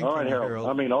appreciate hearing from you,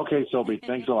 Harold. Okay, Soapy.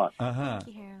 Thanks a lot. Thank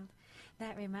you, Harold.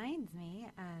 That reminds me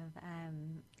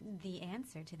of the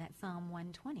answer to that Psalm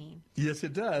 120. Yes,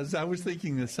 it does. I was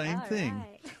thinking the same thing.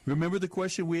 Right. Remember the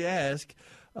question we asked?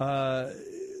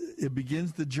 It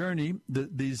begins the journey,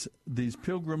 these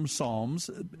pilgrim psalms,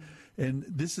 and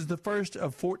this is the first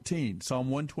of 14,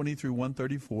 Psalm 120 through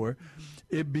 134.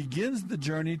 It begins the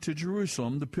journey to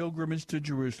Jerusalem, the pilgrimage to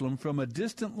Jerusalem, from a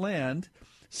distant land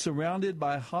surrounded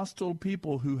by hostile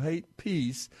people who hate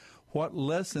peace. What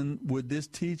lesson would this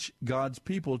teach God's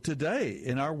people today,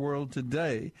 in our world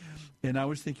today? And I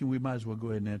was thinking we might as well go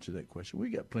ahead and answer that question. We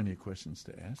got plenty of questions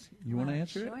to ask. You want to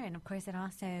answer it? Sure, and of course it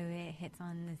hits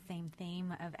on the same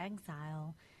theme of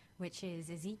exile, which is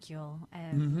Ezekiel.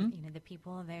 The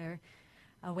people, they're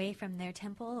away from their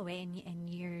temple, away in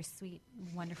your sweet,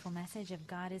 wonderful message of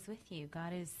God is with you.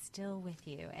 God is still with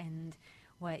you. And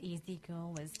what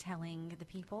Ezekiel was telling the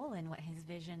people and what his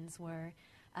visions were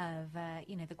of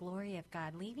the glory of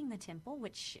God leaving the temple,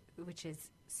 which is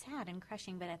sad and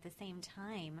crushing, but at the same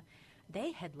time,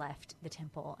 they had left the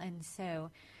temple, and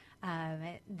so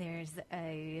there's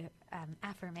a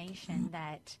affirmation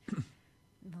that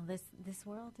this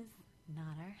world is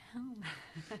not our home.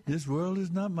 This world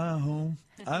is not my home.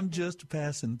 I'm just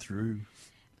passing through.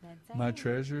 That's right. My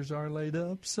treasures are laid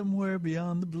up somewhere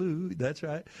beyond the blue. That's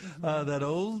right. That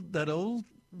old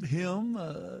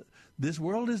hymn. This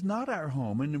world is not our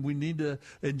home, and we need to.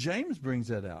 And James brings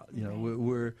that out. You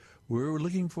know, we're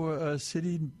looking for a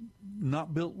city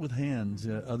not built with hands.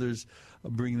 Others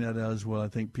bring that out as well. I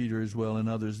think Peter as well, and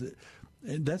others.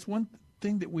 And that's one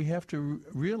thing that we have to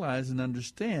realize and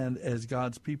understand as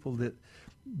God's people, that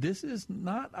this is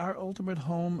not our ultimate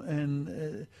home,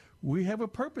 and we have a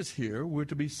purpose here. We're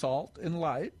to be salt and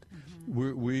light.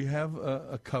 We have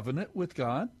a covenant with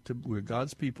God. We're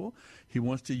God's people. He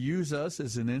wants to use us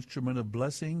as an instrument of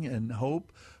blessing and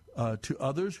hope to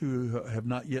others who have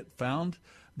not yet found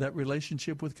that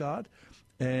relationship with God.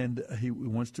 And He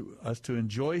wants us to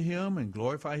enjoy Him and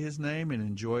glorify His name and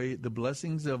enjoy the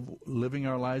blessings of living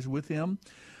our lives with Him.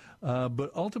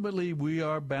 But ultimately, we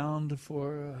are bound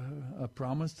for a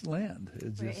promised land,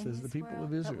 just as the people world,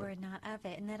 of Israel. But we're not of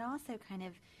it. And that also kind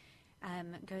of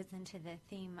goes into the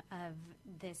theme of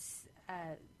this,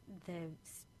 the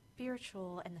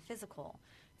spiritual and the physical.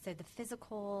 So the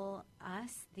physical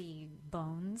us, the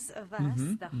bones of us,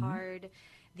 the hard,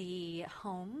 the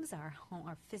homes, our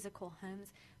physical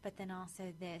homes, but then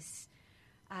also this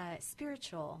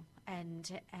spiritual,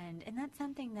 and that's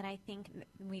something that I think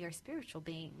we are spiritual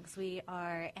beings. We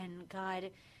are, and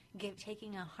God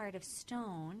taking a heart of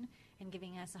stone and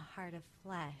giving us a heart of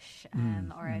flesh,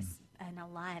 or an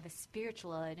alive, a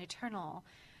spiritual, an eternal,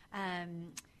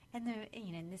 and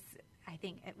this, I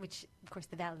think, which of course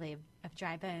the valley of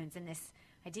dry bones, and this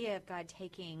idea of God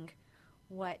taking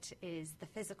what is the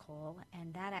physical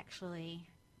and that actually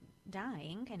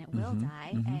dying, and it will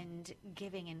die, and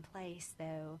giving in place,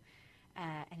 though,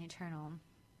 an eternal.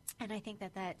 And I think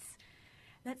that's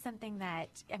something that,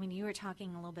 I mean, you were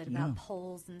talking a little bit about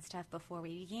polls and stuff before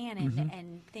we began,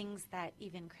 and things that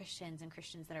even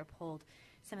Christians that are polled,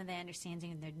 some of the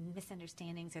understanding and the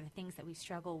misunderstandings or the things that we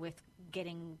struggle with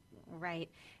getting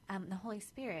right, the Holy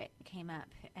Spirit came up.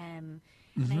 And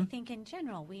I think in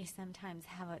general, we sometimes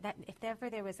have that if ever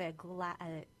there was a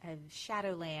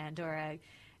shadowland, or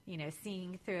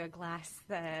seeing through a glass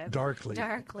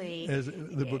darkly, as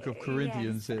the book of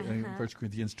Corinthians, 1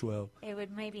 Corinthians 12. It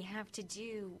would maybe have to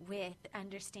do with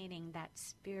understanding that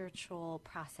spiritual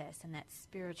process and that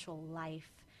spiritual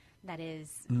life that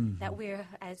is that we're,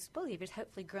 as believers,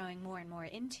 hopefully growing more and more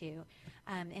into,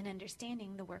 and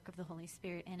understanding the work of the Holy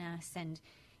Spirit in us. And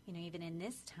even in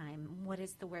this time, what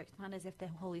is the work? It's not as if the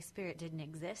Holy Spirit didn't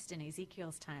exist in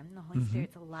Ezekiel's time. The Holy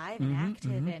Spirit's alive and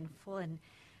active and full. And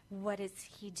what is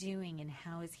He doing, and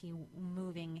how is He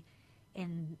moving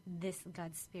in this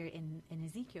God's Spirit in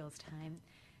Ezekiel's time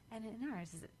and in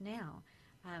ours now?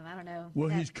 I don't know. Well,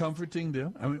 He's comforting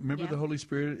them. I mean, remember the Holy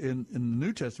Spirit in the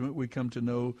New Testament, we come to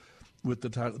know with the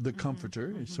title, the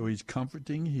Comforter. So He's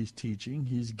comforting, He's teaching,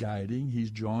 He's guiding, He's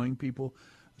drawing people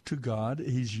to God.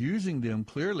 He's using them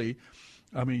clearly.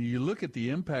 I mean, you look at the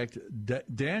impact,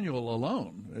 Daniel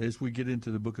alone, as we get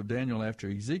into the book of Daniel after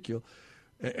Ezekiel,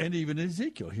 and even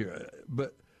Ezekiel here.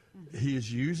 But He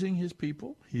is using His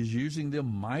people. He's using them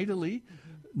mightily,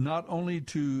 not only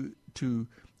to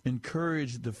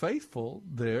encourage the faithful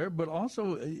there, but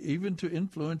also even to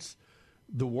influence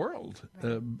the world.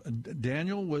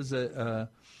 Daniel was a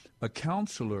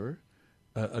counselor,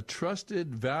 a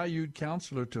trusted, valued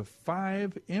counselor to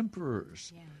 5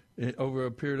 emperors. Over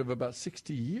a period of about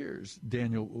 60 years,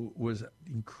 Daniel was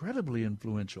incredibly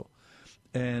influential.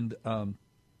 And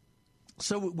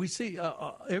so we see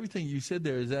everything you said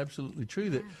there is absolutely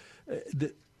true.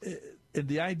 That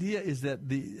the idea is that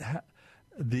the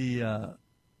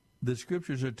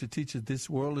Scriptures are to teach that this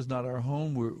world is not our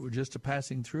home. We're just a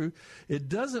passing through. It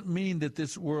doesn't mean that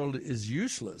this world is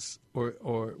useless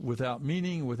or without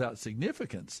meaning, without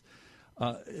significance.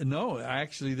 No,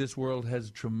 actually, this world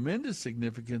has tremendous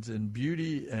significance and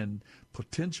beauty and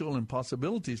potential and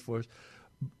possibilities for us,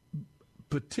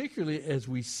 particularly as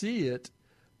we see it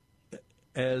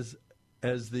as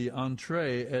the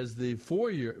entree, as the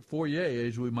foyer,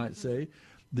 as we might say,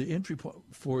 the entry point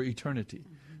for eternity.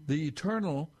 The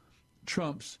eternal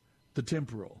trumps the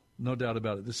temporal, no doubt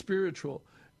about it. The spiritual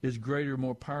is greater,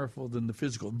 more powerful than the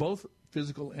physical. Both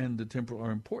physical and the temporal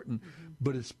are important,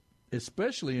 but it's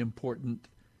especially important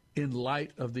in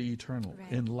light of the eternal,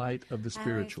 in light of the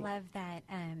spiritual. I always love that.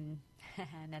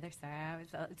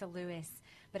 It's a Lewis,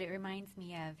 but it reminds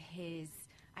me of his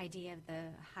idea of the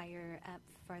higher up,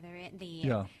 farther in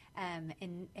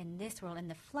in this world, in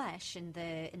the flesh, in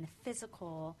the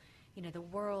physical. The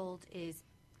world is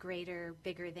greater,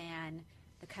 bigger than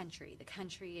the country. The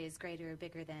country is greater,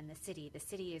 bigger than the city. The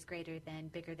city is greater than,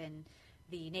 bigger than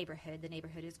the neighborhood. The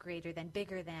neighborhood is greater than,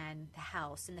 bigger than the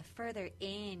house. And the further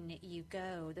in you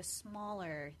go, the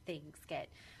smaller things get.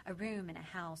 A room in a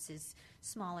house is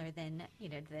smaller than,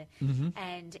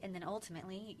 and then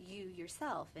ultimately you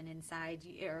yourself, and inside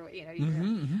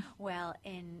well,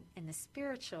 in the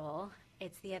spiritual,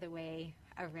 it's the other way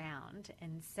around.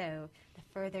 And so the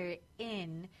further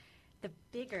in, the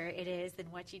bigger it is than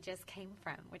what you just came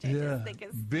from, which I just think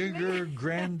is bigger,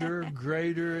 grander,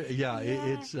 greater.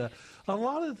 It's a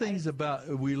lot of things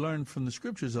we learn from the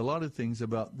scriptures. A lot of things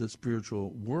about the spiritual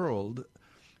world,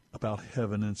 about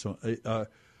heaven and so on,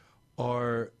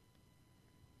 are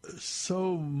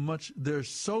so much. They're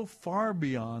so far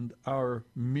beyond our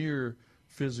mere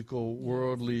physical,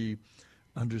 worldly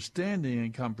understanding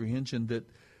and comprehension that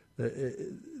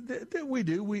we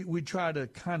do. We try to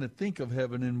kind of think of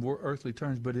heaven in more earthly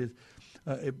terms, but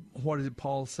what did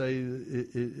Paul say?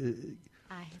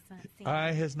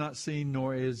 Eye has not seen,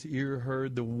 nor has ear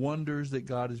heard the wonders that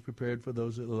God has prepared for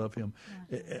those that love Him.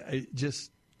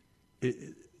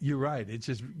 You're right. It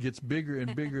just gets bigger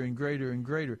and bigger and greater and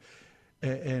greater.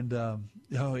 And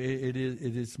it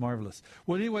is marvelous.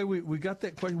 Well, anyway, we got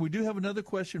that question. We do have another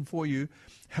question for you.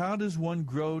 How does one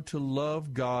grow to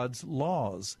love God's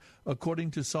laws? According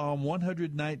to Psalm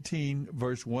 119,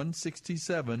 verse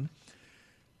 167,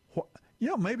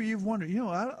 maybe you've wondered,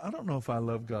 I don't know if I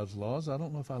love God's laws. I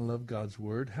don't know if I love God's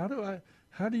word. How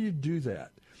do you do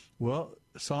that? Well,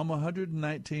 Psalm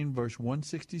 119, verse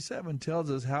 167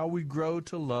 tells us how we grow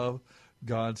to love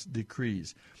God's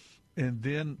decrees. And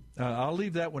then I'll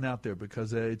leave that one out there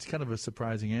because it's kind of a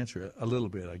surprising answer, a little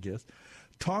bit, I guess.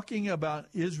 Talking about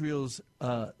Israel's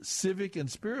civic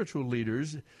and spiritual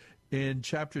leaders in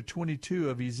chapter 22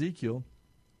 of Ezekiel,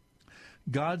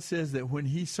 God says that when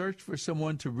He searched for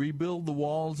someone to rebuild the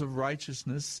walls of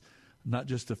righteousness, not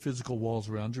just the physical walls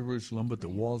around Jerusalem, but the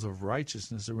walls of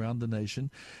righteousness around the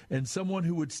nation, and someone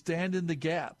who would stand in the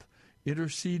gap,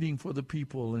 interceding for the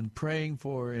people and praying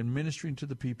for and ministering to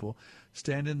the people,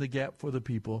 stand in the gap for the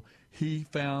people, He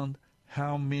found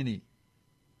how many?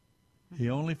 He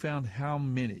only found how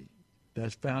many?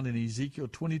 That's found in Ezekiel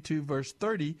 22, verse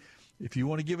 30. If you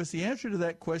want to give us the answer to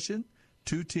that question,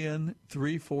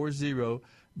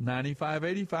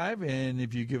 210-340-9585. And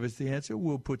if you give us the answer,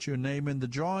 we'll put your name in the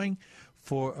drawing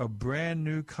for a brand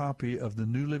new copy of the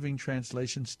New Living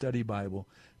Translation Study Bible.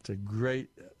 It's a great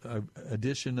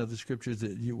edition of the Scriptures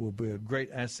that will be a great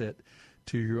asset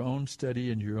to your own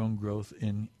study and your own growth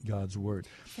in God's Word.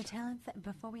 So tell us,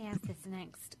 before we ask this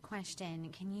next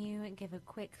question, can you give a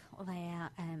quick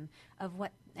layout of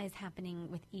what is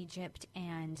happening with Egypt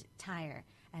and Tyre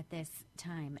at this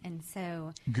time? And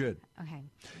so... Good. Okay.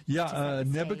 Yeah,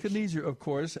 Nebuchadnezzar, of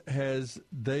course,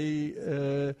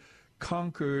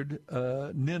 conquered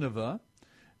Nineveh.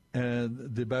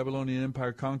 And the Babylonian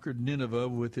Empire conquered Nineveh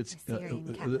with its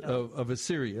of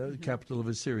Assyria, capital of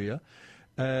Assyria.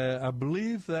 I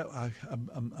believe that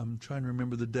I'm trying to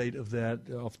remember the date of that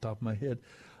off the top of my head,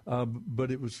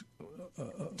 but it was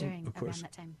of course around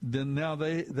that time. Then now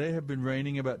they have been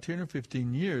reigning about 10 or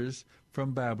 15 years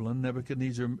from Babylon.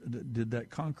 Nebuchadnezzar did that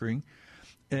conquering,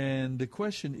 and the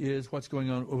question is what's going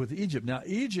on with Egypt now.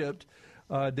 Egypt,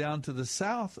 down to the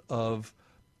south of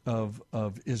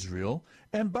Israel.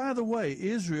 And by the way,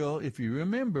 Israel, if you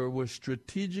remember, was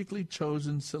strategically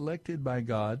chosen, selected by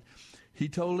God. He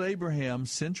told Abraham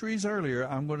centuries earlier,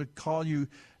 I'm going to call you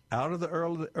out of the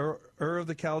Ur of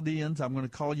the Chaldeans. I'm going to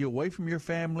call you away from your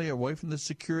family, away from the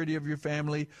security of your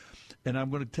family, and I'm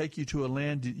going to take you to a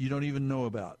land you don't even know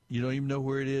about. You don't even know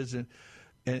where it is.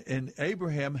 And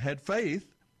Abraham had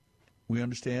faith, we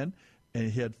understand,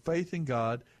 and he had faith in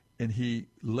God. And he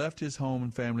left his home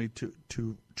and family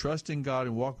to trust in God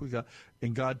and walk with God.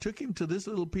 And God took him to this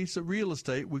little piece of real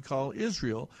estate we call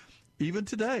Israel. Even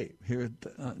today, here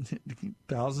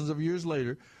thousands of years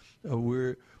later,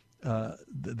 we're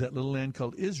that little land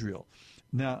called Israel.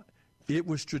 Now, it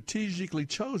was strategically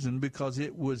chosen because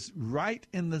it was right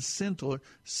in the center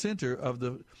of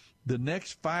the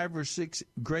next 5 or 6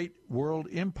 great world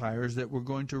empires that were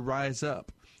going to rise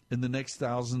up in the next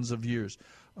thousands of years.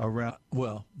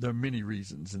 Well, there are many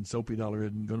reasons, and Soapy Dollar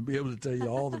isn't going to be able to tell you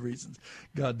all the reasons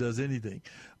God does anything.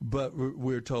 But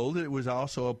we're told that it was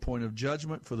also a point of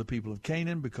judgment for the people of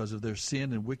Canaan because of their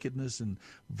sin and wickedness and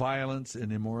violence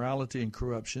and immorality and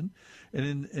corruption.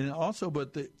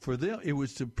 For them, it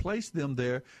was to place them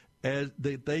there as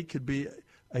they could be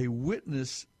a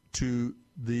witness to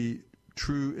the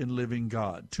true and living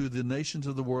God, to the nations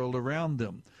of the world around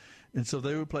them. And so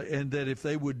they would play, and that if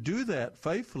they would do that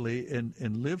faithfully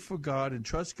and live for God and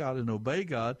trust God and obey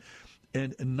God,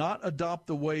 and not adopt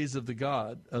the ways of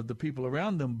the people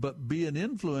around them, but be an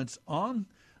influence on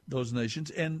those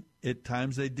nations. And at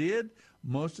times they did,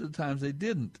 most of the times they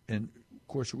didn't. And of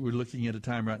course, we're looking at a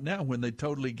time right now when they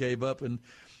totally gave up, and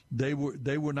they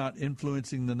were not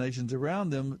influencing the nations around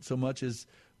them so much as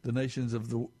the nations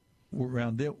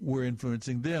around them were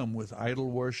influencing them with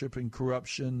idol worship and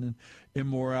corruption and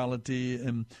immorality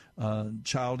and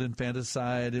child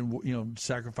infanticide and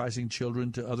sacrificing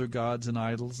children to other gods and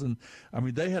idols. And I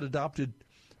mean, they had adopted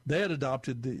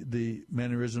the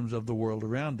mannerisms of the world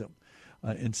around them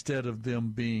instead of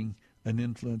them being an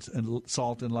influence and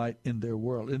salt and light in their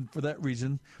world. And for that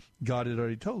reason, God had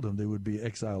already told them they would be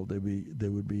exiled. They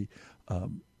would be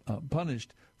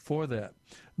punished for that.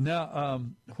 Now,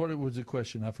 what was the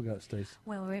question? I forgot, Stace.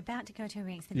 Well, we're about to go to a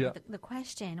reading. The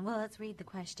question, let's read the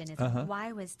question. Is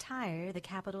why was Tyre, the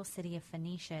capital city of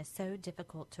Phoenicia, so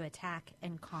difficult to attack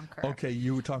and conquer? Okay,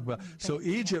 you were talking about. So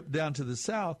Egypt down to the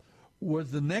south was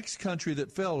the next country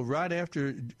that fell right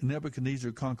after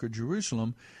Nebuchadnezzar conquered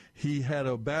Jerusalem. He had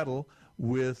a battle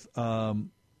with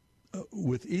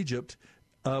Egypt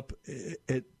up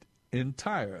in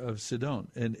Tyre of Sidon,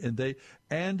 and the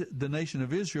nation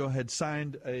of Israel had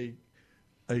signed a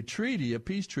treaty, a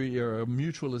peace treaty or a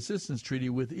mutual assistance treaty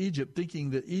with Egypt,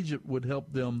 thinking that Egypt would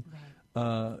help them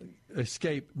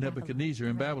escape Nebuchadnezzar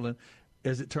in Babylon.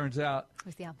 As it turns out,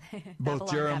 both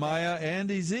Jeremiah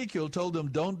and Ezekiel told them,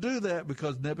 don't do that,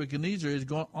 because Nebuchadnezzar is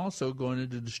also going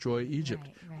to destroy Egypt,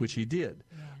 which he did.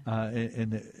 Yeah.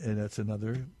 And that's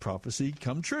another prophecy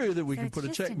come true that we can put a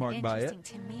check mark by it.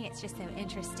 To me, it's just so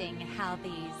interesting how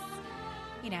these,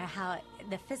 how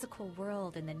the physical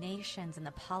world and the nations and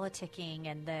the politicking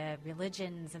and the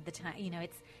religions of the time,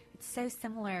 it's so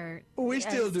similar. We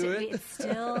still do it. It's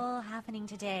still happening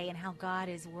today, and how God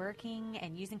is working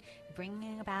and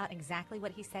bringing about exactly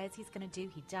what He says He's going to do.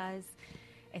 He does.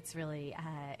 It's really,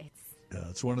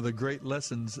 it's one of the great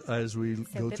lessons as we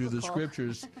go through the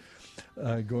Scriptures,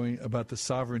 going about the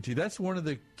sovereignty. That's one of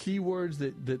the key words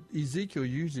that Ezekiel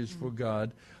uses for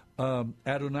God.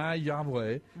 Adonai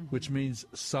Yahweh, which means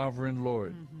sovereign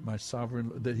Lord, my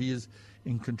sovereign, that He is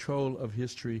in control of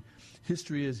history.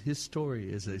 History is his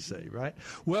story, as they say, right?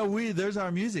 Well, there's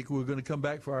our music. We're going to come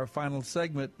back for our final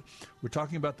segment. We're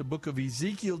talking about the book of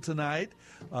Ezekiel tonight,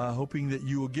 hoping that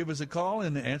you will give us a call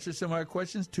and answer some of our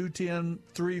questions,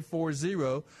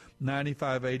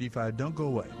 210-340-9585. Don't go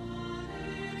away.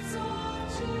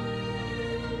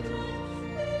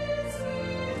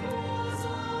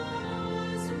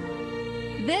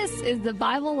 This is the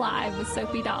Bible Live with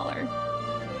Soapy Dollar.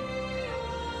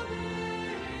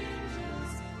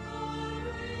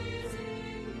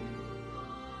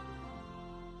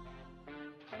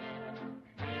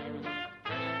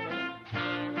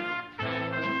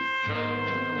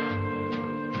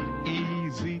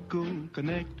 Ezekiel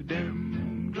connected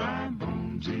them dry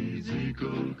bones.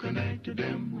 Ezekiel connected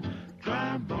them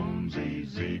dry bones.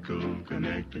 Ezekiel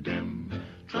connected them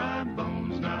dry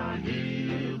bones. Now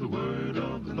hear the word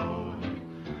of the Lord.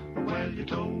 Well, your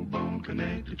toe bone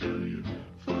connected to your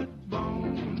foot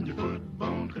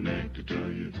bone connected to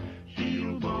your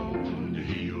heel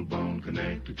bone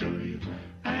connected to your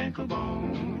ankle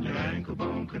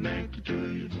bone connected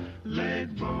to your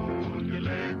leg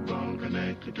bone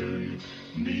connected to your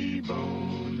knee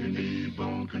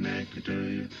bone connected to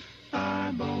your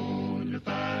thigh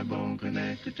bone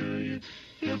connected to your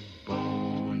hip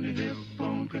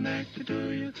bone connected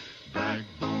to your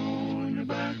backbone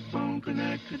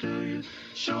connected to your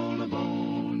shoulder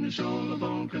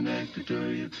bone connected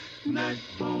to your neck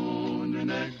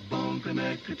bone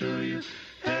connected to your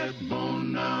head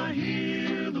bone. Now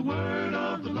hear the word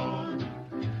of the Lord.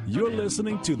 You're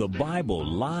listening to the Bible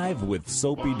Live with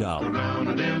Soapy Dollar.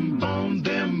 Around them bones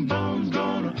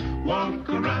gonna walk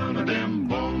around them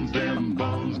bones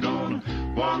gonna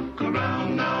walk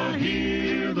around. Now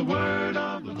hear the word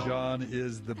of the Lord. John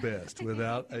is the best,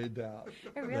 without a doubt.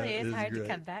 It really is hard to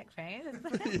come back, right?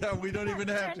 Yeah, we don't even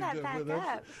have Turn to. that back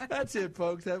up. That's it,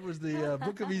 folks. That was the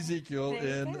book of Ezekiel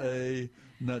in a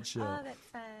nutshell. Oh, that's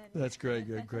fun. That's great.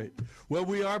 Well,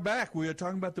 we are back. We are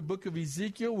talking about the book of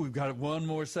Ezekiel. We've got one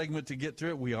more segment to get through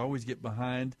it. We always get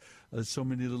behind so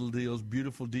many little deals,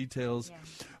 beautiful details. Yeah.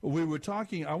 We were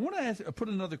talking. I want to put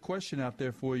another question out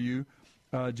there for you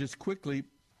just quickly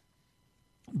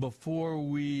before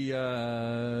we,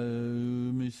 let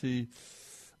me see.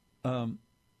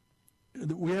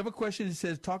 we have a question. It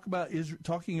says,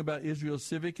 talking about Israel's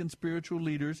civic and spiritual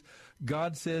leaders,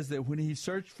 God says that when he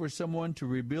searched for someone to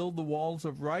rebuild the walls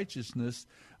of righteousness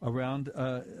around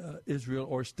Israel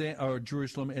or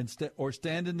Jerusalem or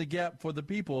stand in the gap for the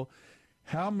people,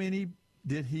 how many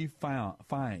did he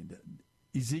find?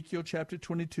 Ezekiel chapter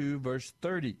 22, verse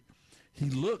 30. He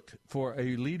looked for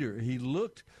a leader. He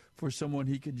looked for someone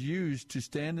he could use to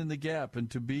stand in the gap and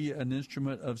to be an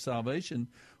instrument of salvation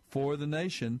for the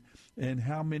nation. And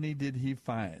how many did he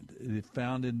find? It's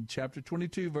found in chapter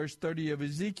 22, verse 30 of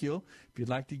Ezekiel. If you'd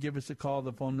like to give us a call,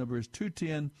 the phone number is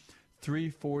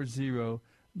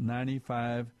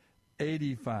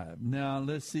 210-340-9585. Now,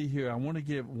 let's see here. I want to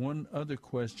give one other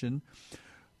question.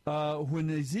 When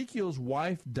Ezekiel's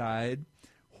wife died,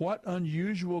 what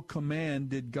unusual command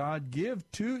did God give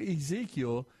to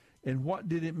Ezekiel, and what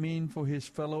did it mean for his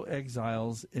fellow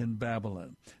exiles in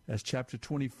Babylon? That's chapter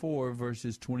 24,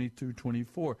 verses 20 through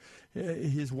 24.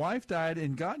 His wife died,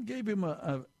 and God gave him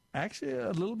actually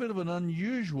a little bit of an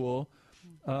unusual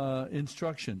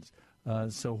instructions.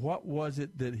 So what was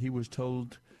it that he was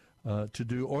told to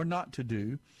do or not to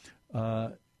do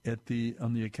on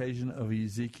the occasion of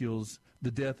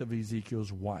the death of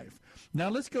Ezekiel's wife? Now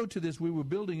let's go to this. We were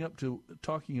building up to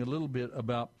talking a little bit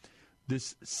about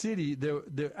this city.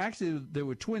 There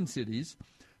were twin cities,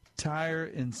 Tyre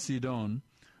and Sidon.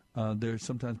 They're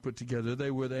sometimes put together.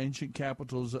 They were the ancient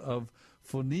capitals of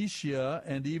Phoenicia,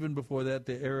 and even before that,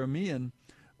 the Aramean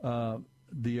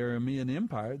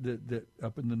Empire that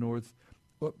up in the north,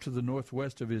 up to the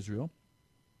northwest of Israel.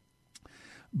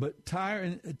 But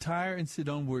Tyre and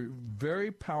Sidon were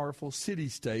very powerful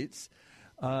city-states.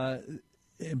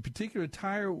 In particular,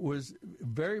 Tyre was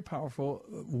very powerful,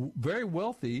 very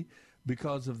wealthy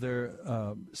because of their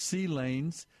sea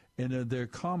lanes and their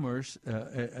commerce,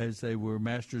 as they were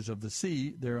masters of the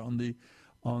sea. They're on the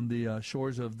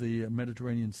shores of the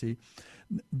Mediterranean Sea.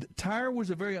 Tyre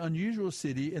was a very unusual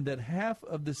city in that half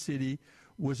of the city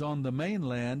was on the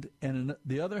mainland, and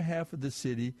the other half of the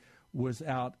city was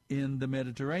out in the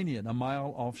Mediterranean, a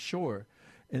mile offshore.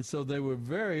 And so they were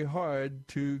very hard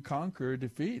to conquer,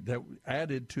 defeat. That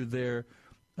added to their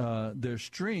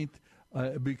strength,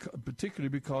 particularly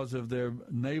because of their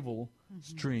naval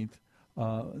strength,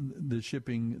 the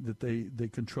shipping that they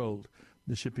controlled,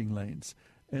 the shipping lanes.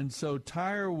 And so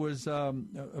Tyre was a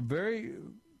great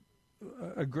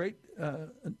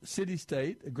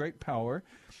city-state, a great power.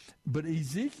 But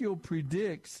Ezekiel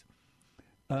predicts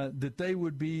that they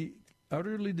would be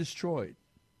utterly destroyed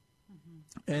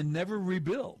and never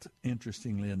rebuilt,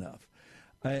 interestingly enough.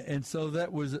 And so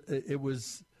it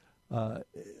was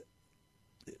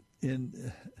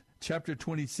in chapter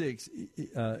 26,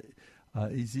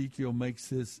 Ezekiel makes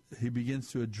this, he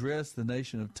begins to address the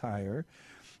nation of Tyre,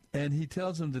 and he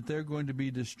tells them that they're going to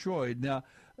be destroyed. Now,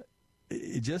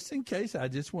 just in case, I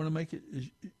just want to make it,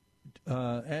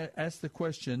 ask the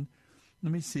question.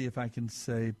 Let me see if I can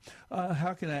say,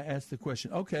 how can I ask the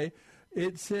question? Okay,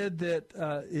 it said that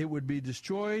it would be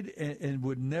destroyed and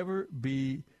would never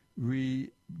be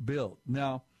rebuilt.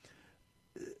 Now,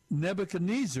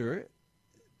 Nebuchadnezzar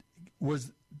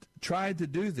tried to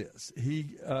do this.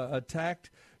 He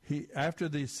attacked, after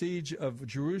the siege of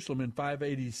Jerusalem in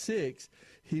 586,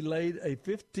 he laid a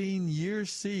 15-year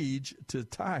siege to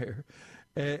Tyre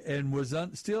and was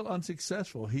still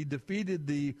unsuccessful. He defeated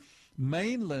the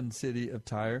mainland city of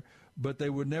Tyre, but they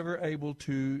were never able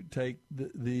to take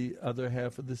the other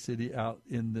half of the city out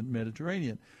in the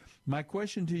Mediterranean. My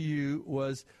question to you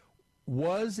was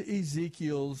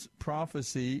Ezekiel's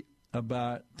prophecy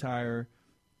about Tyre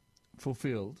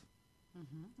fulfilled?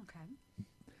 Okay.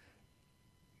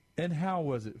 And how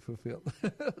was it fulfilled?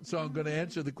 So I'm going to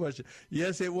answer the question.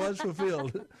 Yes, it was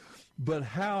fulfilled. But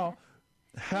how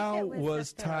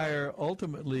was Tyre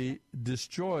ultimately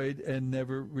destroyed and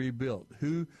never rebuilt?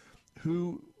 Who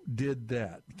did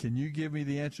that? Can you give me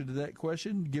the answer to that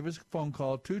question? Give us a phone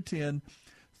call,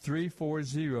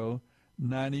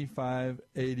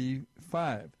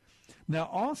 210-340-9585. Now,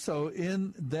 also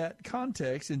in that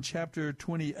context, in chapter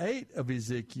 28 of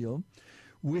Ezekiel,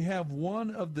 we have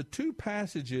one of the two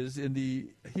passages in the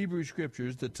Hebrew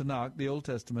Scriptures, the Tanakh, the Old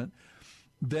Testament,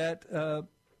 that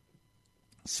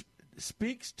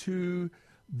speaks to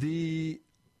the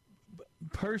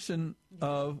person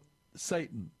of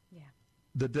Satan,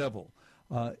 the devil.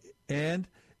 And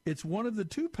it's one of the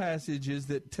two passages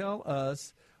that tell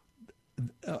us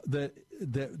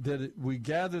that we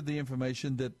gather the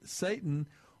information that Satan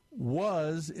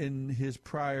was, in his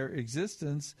prior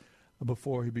existence,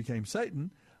 before he became Satan,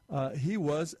 he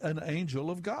was an angel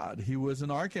of God. He was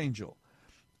an archangel.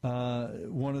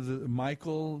 One of the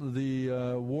Michael,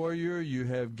 the warrior. You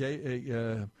have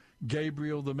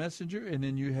Gabriel the messenger, and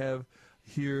then you have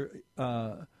here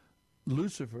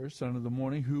Lucifer, son of the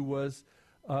morning, who was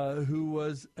a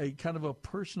kind of a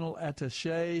personal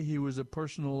attaché. He was a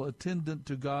personal attendant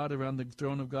to God around the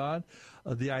throne of God.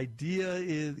 The idea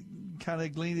is kind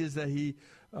of gleaned is that he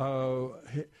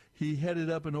headed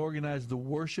up and organized the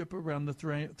worship around the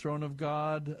throne of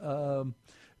God.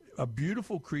 A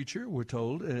beautiful creature, we're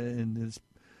told, in this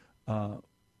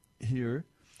here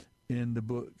in the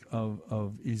book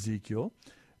of Ezekiel.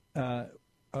 A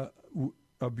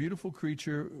beautiful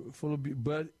creature, full of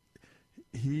but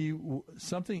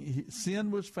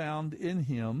sin was found in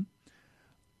him,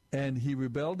 and he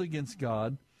rebelled against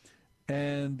God,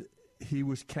 and he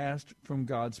was cast from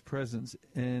God's presence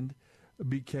and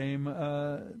became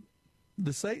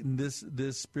the Satan, this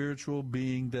spiritual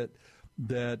being that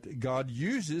God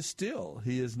uses still.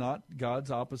 He is not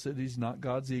God's opposite. He's not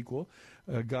God's equal.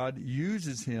 God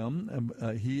uses him.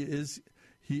 He is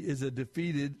a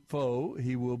defeated foe.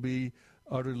 He will be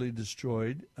utterly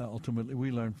destroyed. Ultimately,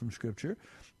 we learn from Scripture.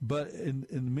 But in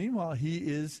the meanwhile, he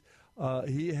has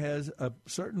a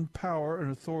certain power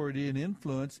and authority and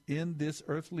influence in this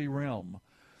earthly realm,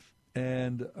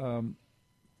 and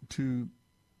to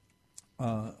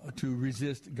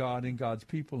resist God and God's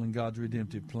people and God's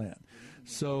redemptive plan.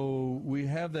 So we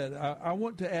have that. I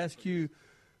want to ask you,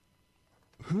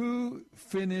 who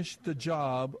finished the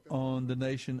job on the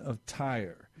nation of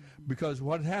Tyre? Because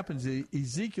what happens is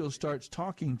Ezekiel starts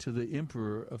talking to the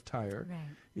emperor of Tyre. Right.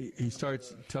 He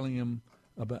starts telling him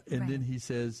about, and then he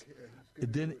says,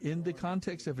 then in the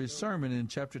context of his sermon in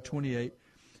chapter 28,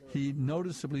 he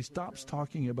noticeably stops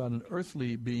talking about an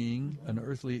earthly being, an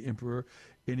earthly emperor,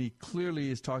 and he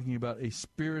clearly is talking about a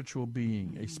spiritual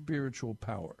being, a spiritual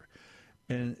power.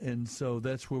 And so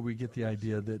that's where we get the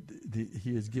idea that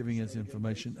he is giving us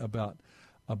information about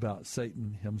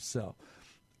Satan himself.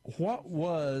 What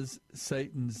was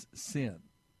Satan's sin?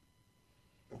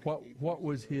 What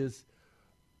was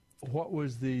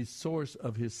the source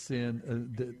of his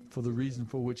sin for the reason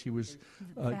for which he was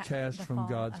cast from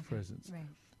God's presence? Right.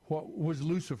 What was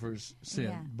Lucifer's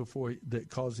sin before that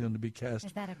caused him to be cast?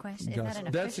 Is that a question?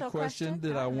 That's a question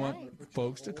that I want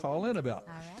folks to call in about.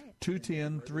 All right.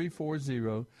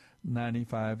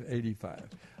 210-340-9585.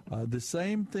 The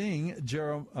same thing,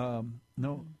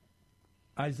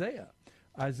 Isaiah.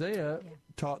 Isaiah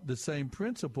taught the same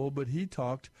principle, but he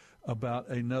talked about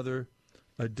a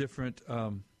different.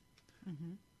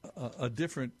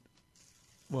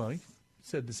 Well, he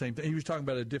said the same thing. He was talking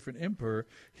about a different emperor.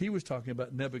 He was talking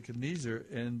about Nebuchadnezzar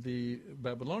and the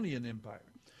Babylonian Empire.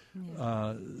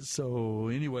 Yeah. So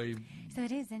anyway, so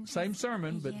it is interesting. Same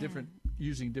sermon, but different,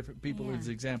 using different people as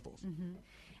examples. Mm-hmm.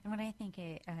 And when I think,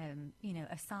 a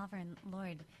sovereign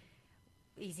Lord,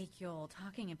 Ezekiel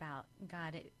talking about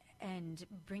God and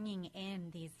bringing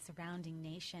in these surrounding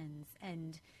nations,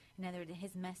 and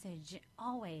his message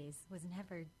always was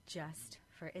never just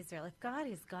for Israel. If God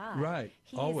is God, right?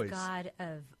 He always. is God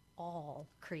of all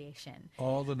creation,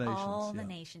 all the nations. All the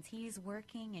nations. He's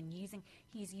working and he's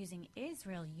using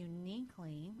Israel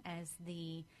uniquely as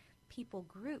the people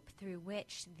group through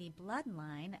which the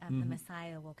bloodline of the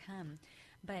Messiah will come.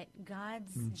 But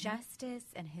God's justice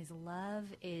and His love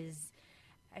is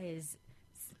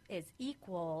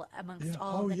equal amongst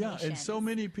all the nations. And so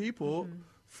many people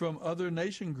from other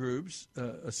nation groups,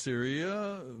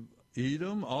 Assyria,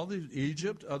 Edom,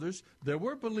 Egypt, others. There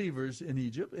were believers in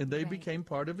Egypt, and they became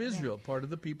part of Israel, part of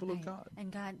the people of God.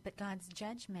 But God's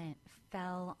judgment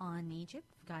fell on Egypt.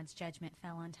 God's judgment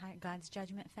fell on Tyre. God's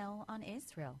judgment fell on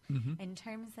Israel. In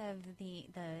terms of the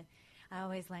I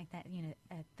always like that,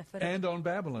 at the foot and on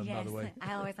Babylon, by the way.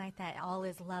 I always like that. All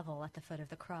is level at the foot of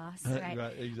the cross, right?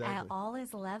 Right, exactly. All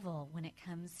is level when it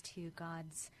comes to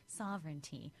God's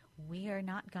sovereignty. We are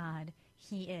not God.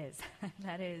 He is.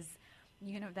 That is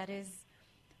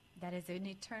an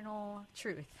eternal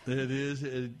truth. It is,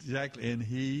 exactly. And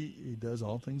he does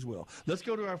all things well. Let's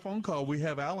go to our phone call. We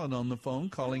have Alan on the phone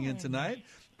calling in tonight.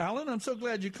 Alan, I'm so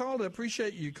glad you called. I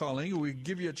appreciate you calling. We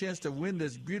give you a chance to win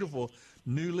this beautiful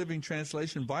New Living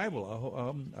Translation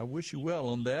Bible. I wish you well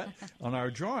on that, on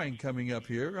our drawing coming up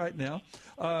here right now.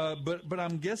 But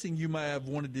I'm guessing you might have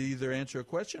wanted to either answer a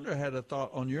question or had a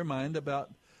thought on your mind about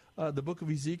the book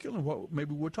of Ezekiel and what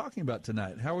maybe we're talking about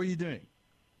tonight. How are you doing?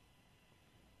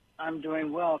 I'm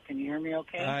doing well. Can you hear me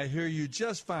okay? I hear you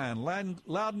just fine.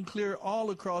 Loud and clear all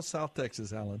across South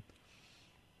Texas, Alan.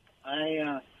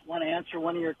 I want to answer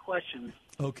one of your questions.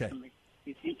 Okay.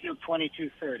 Ezekiel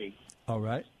 22:30. All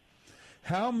right.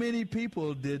 How many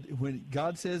people when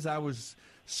God says I was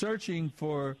searching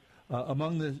for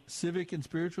Among the civic and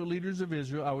spiritual leaders of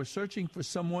Israel, I was searching for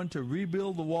someone to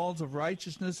rebuild the walls of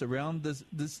righteousness around this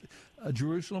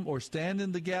Jerusalem or stand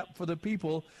in the gap for the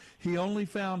people. He only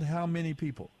found how many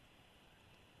people?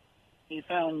 He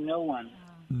found no one.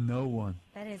 No one.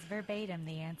 That is verbatim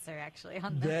the answer, actually.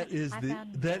 On That is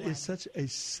that is such a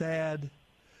sad.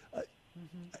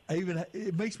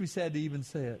 It makes me sad to even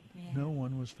say it. Yeah. No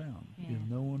one was found. Yeah.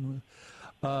 No one was.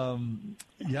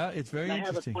 It's very interesting. I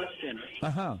have a question.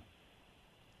 Uh-huh.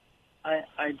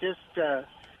 I just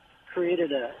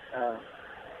created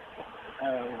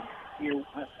I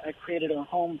created a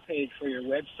home page for your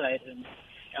website, and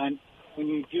when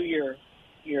you do your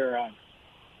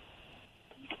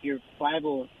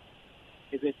Bible,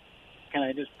 can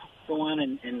I just go on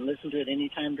and listen to it any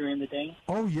time during the day?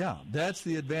 Oh yeah, that's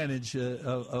the advantage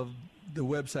of the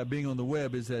website being on the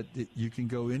web, is that you can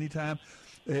go anytime.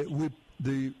 With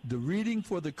the reading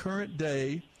for the current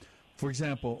day. For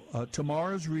example,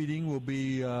 tomorrow's reading will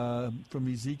be from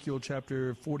Ezekiel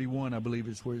chapter 41, I believe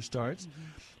is where it starts. Mm-hmm.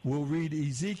 We'll read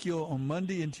Ezekiel on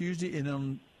Monday and Tuesday, and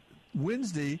on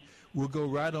Wednesday we'll go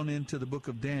right on into the book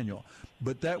of Daniel.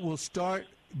 But that will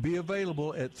be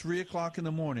available at 3 o'clock in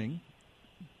the morning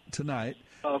tonight.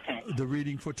 Okay. The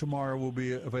reading for tomorrow will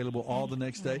be available all the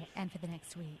next day. And for the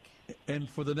next week. And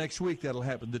for the next week, that'll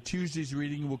happen. The Tuesday's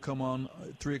reading will come on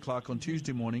 3 o'clock on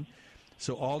Tuesday morning.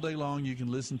 So all day long you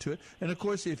can listen to it. And, of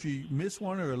course, if you miss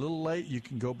one or a little late, you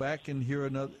can go back and hear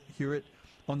it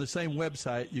on the same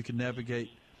website. You can navigate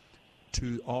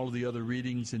to all of the other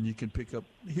readings, and you can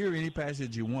hear any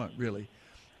passage you want, really,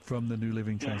 from the New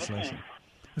Living Translation. Okay.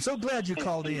 I'm so glad you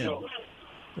called in. I'm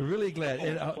really glad.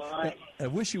 And I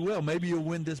wish you well. Maybe you'll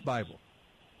win this Bible.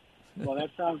 Well, that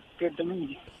sounds good to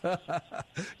me.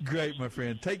 Great, my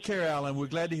friend. Take care, Alan. We're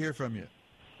glad to hear from you.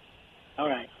 All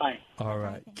right, bye. All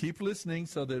right. Keep listening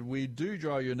so that we do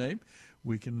draw your name.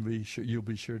 We can be sure you'll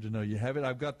be sure to know you have it.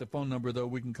 I've got the phone number, though.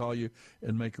 We can call you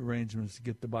and make arrangements to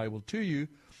get the Bible to you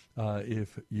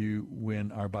if you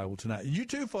win our Bible tonight. You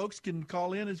too, folks, can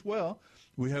call in as well.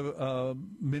 We have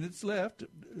minutes left,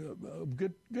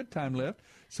 good time left.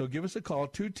 So give us a call,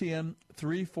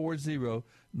 210-340-9585.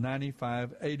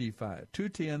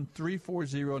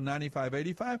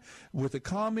 210-340-9585 with a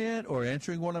comment or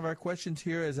answering one of our questions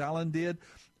here, as Alan did,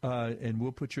 and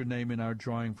we'll put your name in our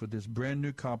drawing for this brand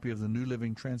new copy of the New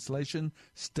Living Translation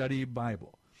Study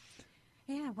Bible.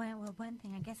 Yeah, well, one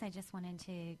thing, I guess I just wanted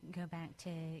to go back to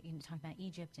talk about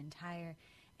Egypt and Tyre,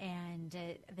 and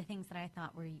the things that I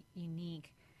thought were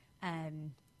unique,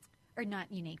 or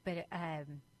not unique, but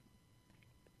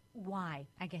why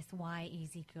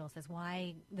Ezekiel says,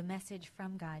 why the message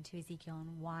from God to Ezekiel,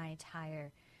 and why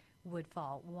Tyre would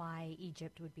fall, why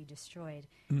Egypt would be destroyed.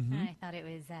 Mm-hmm. And I thought it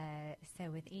was, so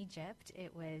with Egypt,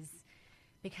 it was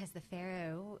because the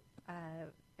Pharaoh,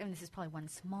 and this is probably one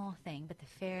small thing, but the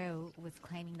Pharaoh was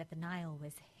claiming that the Nile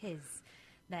was his,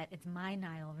 that it's my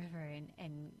Nile River,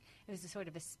 and it was a sort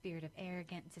of a spirit of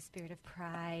arrogance, a spirit of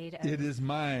pride. It is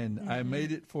mine. Mm-hmm. I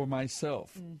made it for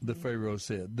myself, the Pharaoh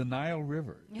said. The Nile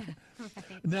River. Right.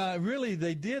 Now, really,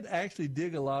 they did actually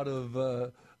dig a lot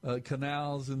of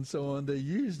canals and so on. They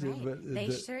used it. But they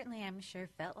certainly, I'm sure,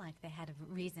 felt like they had a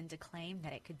reason to claim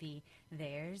that it could be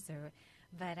theirs.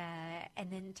 But and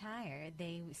then Tyre,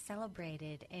 they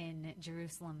celebrated in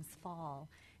Jerusalem's fall.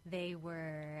 They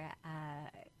were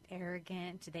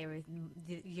arrogant. They were,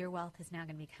 your wealth is now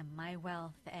going to become my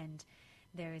wealth, and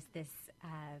there's this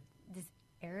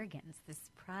arrogance, this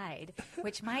pride,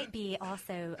 which might be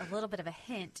also a little bit of a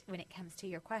hint when it comes to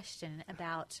your question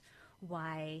about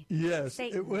why. Yes,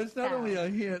 Satan it was not only a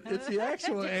hint; it's the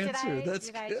actual answer.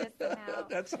 Did I just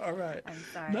That's all right. I'm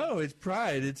sorry. No, it's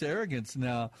pride. It's arrogance.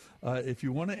 Now, if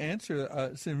you want to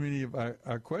answer so many of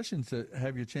our questions to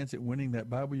have your chance at winning that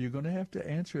Bible, you're going to have to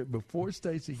answer it before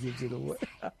Stacy gives it away.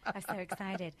 I'm so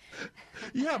excited.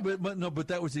 Yeah, but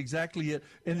that was exactly it,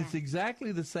 and it's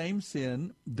exactly the same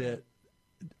sin that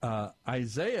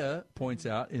Isaiah points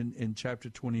out in chapter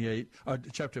 28, or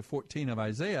chapter 14 of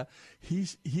Isaiah. He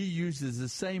uses the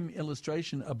same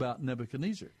illustration about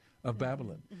Nebuchadnezzar of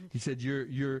Babylon. Mm-hmm. He said,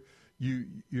 "You're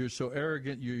so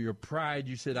arrogant. Your pride.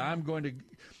 You said, I'm going to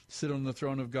sit on the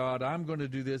throne of God. I'm going to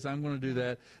do this. I'm going to do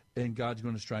that, and God's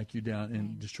going to strike you down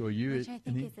and destroy you." Which I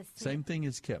think is same thing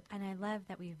is kept. And I love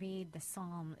that we read the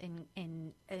psalm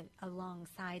in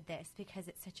alongside this, because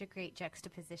it's such a great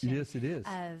juxtaposition. Yes, it is.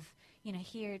 Of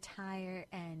here Tyre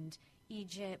and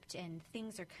Egypt, and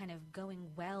things are kind of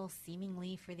going well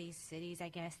seemingly for these cities. I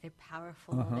guess they're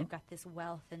powerful. Uh-huh. They've got this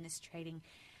wealth and this trading,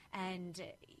 and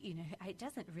it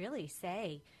doesn't really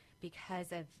say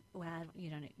because of, well,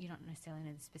 you don't necessarily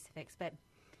know the specifics, but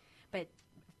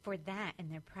for that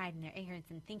and their pride and their arrogance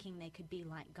and thinking they could be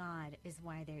like God is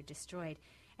why they're destroyed.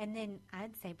 And then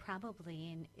I'd say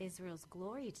probably in Israel's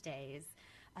glory days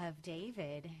of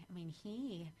David, I mean,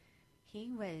 he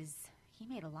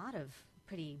made a lot of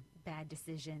pretty bad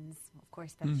decisions. Of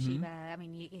course, Bathsheba. I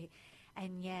mean,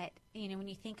 and yet, when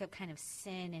you think of kind of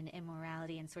sin and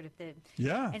immorality and sort of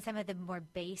and some of the more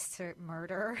base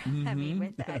murder, I mean,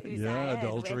 with Uzziah,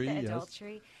 adultery, and with the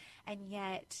adultery, and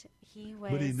yet he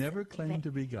was. But he never claimed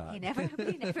to be God. He never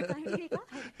claimed to be God.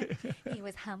 He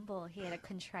was humble. He had a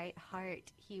contrite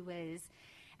heart. He was.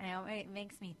 And it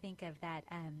makes me think of that.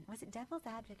 Was it Devil's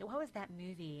Advocate? What was that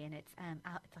movie? And it's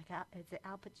Al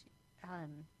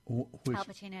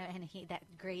Pacino, and that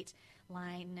great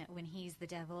line when he's the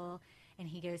devil, and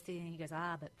he goes through and he goes,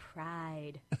 but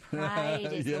pride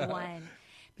is the one.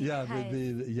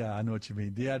 I know what you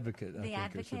mean. The Advocate. The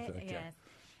Advocate, yes.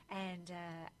 And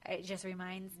it just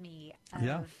reminds me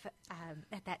of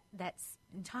that's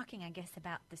talking, I guess,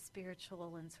 about the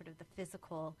spiritual and sort of the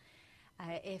physical.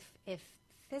 If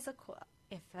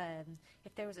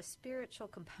there was a spiritual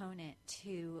component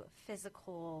to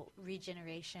physical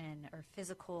regeneration or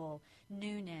physical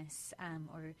newness,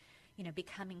 or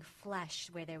becoming flesh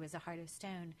where there was a heart of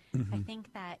stone, I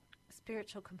think that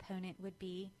spiritual component would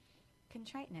be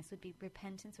contriteness, would be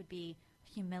repentance, would be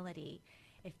humility.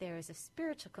 If there is a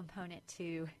spiritual component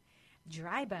to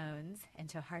dry bones and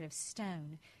to a heart of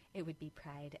stone, it would be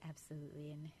pride,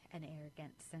 absolutely, and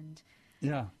arrogance, and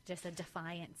just a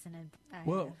defiance and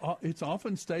it's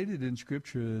often stated in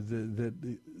Scripture that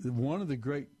one of the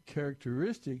great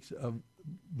characteristics of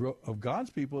God's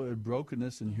people is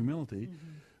brokenness and humility.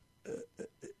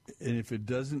 And if it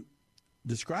doesn't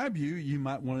describe you, you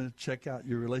might want to check out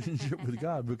your relationship with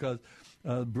God, because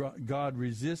God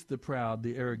resists the proud,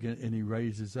 the arrogant, and He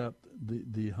raises up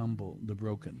the humble, the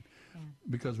broken.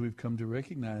 Because we've come to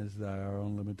recognize our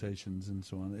own limitations and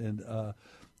so on. And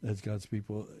as God's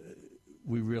people,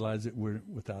 we realize that we're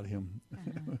without Him.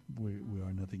 We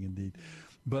are nothing indeed.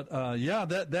 But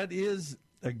that is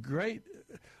a great,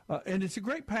 and it's a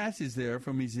great passage there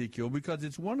from Ezekiel, because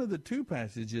it's one of the two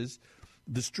passages,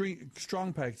 the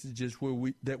strong passages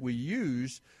that we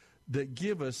use that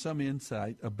give us some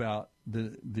insight about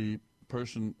the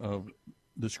person of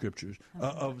the Scriptures,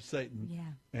 of Satan,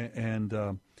 and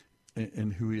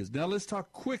who he is. Now let's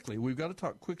talk quickly. We've got to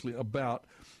talk quickly about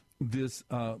this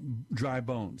dry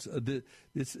bones.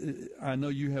 I know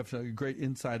you have a great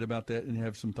insight about that, and you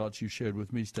have some thoughts you shared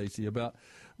with me, Stacy, about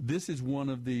this is one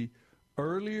of the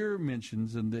earlier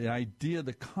mentions, and the idea,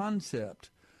 the concept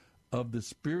of the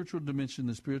spiritual dimension,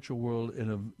 the spiritual world,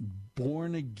 and of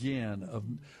born again, of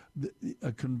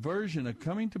a conversion, a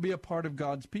coming to be a part of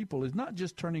God's people is not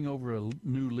just turning over a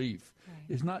new leaf. Right.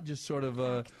 It's not just sort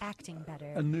of acting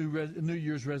better. A New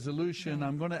Year's resolution. Right.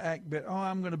 I'm going to act better.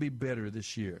 I'm going to be better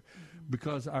this year,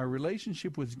 because our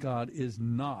relationship with God is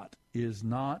not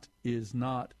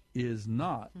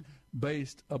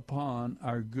based upon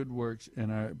our good works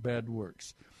and our bad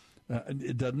works.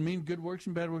 It doesn't mean good works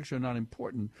and bad works are not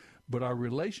important, but our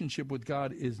relationship with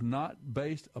God is not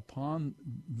based upon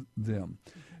them.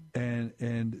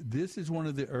 And this is one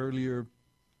of the earlier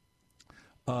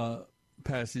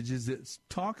passages that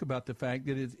talk about the fact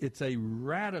that it's a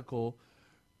radical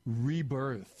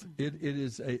rebirth. It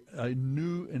is a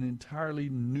new, an entirely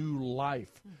new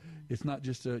life. It's not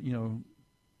just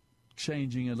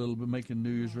changing a little bit, making a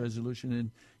New Year's resolution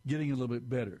and getting a little bit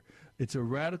better. It's a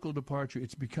radical departure.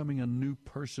 It's becoming a new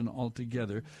person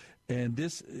altogether. And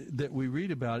this that we read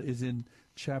about is in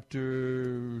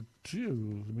chapter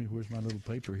 2. Where's my little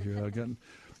paper here?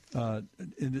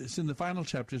 It's in the final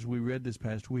chapters we read this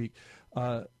past week.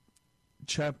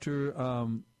 Chapter,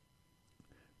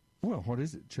 what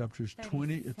is it? Chapters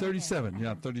 37.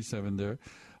 Yeah, 37 there.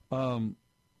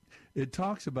 It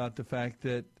talks about the fact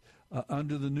that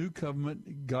under the new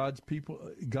covenant, God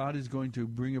is going to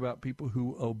bring about people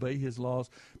who obey His laws,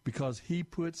 because He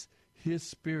puts His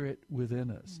Spirit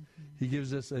within us. He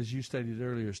gives us, as you stated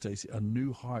earlier, Stacy, a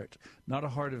new heart, not a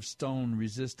heart of stone,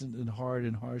 resistant and hard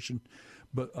and harsh,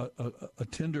 but a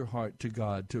tender heart to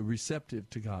God, receptive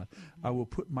to God. I will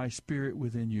put my Spirit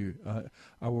within you.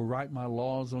 I will write my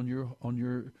laws on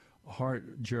your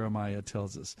heart, Jeremiah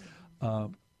tells us.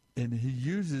 And he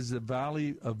uses the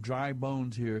valley of dry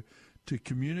bones here to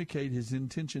communicate his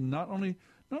intention, not only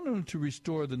to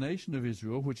restore the nation of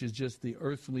Israel, which is just the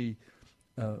earthly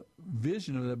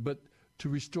vision of that, but to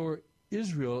restore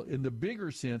Israel in the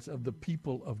bigger sense of the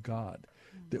people of God.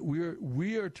 That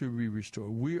we are to be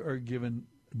restored. We are given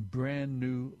brand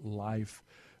new life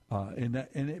And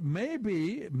it may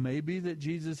be that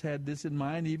Jesus had this in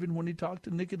mind even when he talked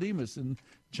to Nicodemus in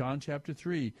John chapter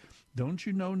 3. Don't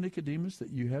you know, Nicodemus,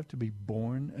 that you have to be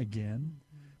born again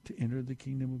to enter the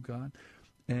kingdom of God?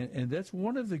 And that's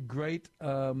one of the great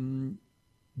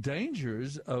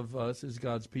dangers of us as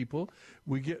God's people.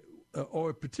 We get,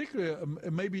 or particularly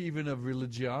maybe even of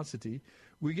religiosity,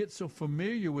 we get so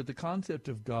familiar with the concept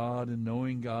of God and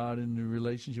knowing God and the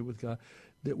relationship with God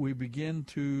that we begin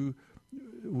to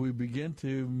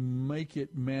make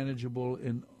it manageable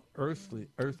and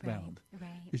earthbound. Right.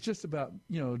 It's just about,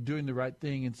 doing the right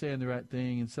thing and saying the right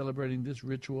thing and celebrating this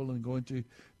ritual and going to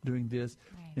doing this,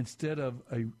 instead of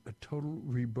a total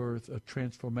rebirth, a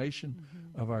transformation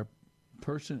of our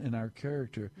person and our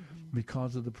character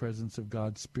because of the presence of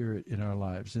God's Spirit in our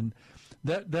lives. And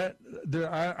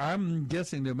I'm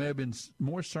guessing there may have been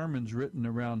more sermons written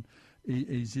around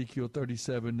Ezekiel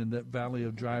 37 and that valley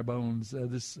of dry bones.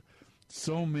 There's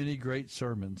so many great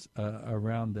sermons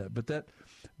around that. But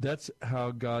that's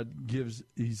how God gives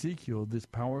Ezekiel this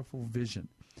powerful vision.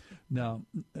 Now,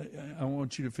 I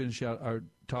want you to finish out our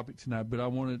topic tonight, but I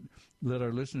want to let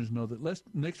our listeners know that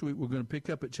next week we're going to pick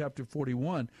up at chapter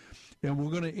 41, and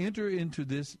we're going to enter into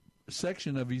this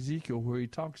section of Ezekiel where he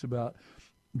talks about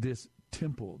this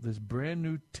temple, this brand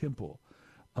new temple.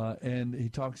 And he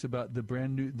talks about the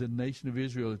nation of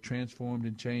Israel transformed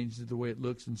and changed the way it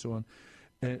looks and so on.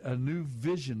 A new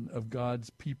vision of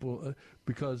God's people,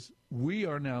 because we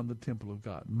are now in the temple of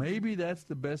God. Maybe that's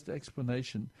the best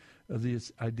explanation of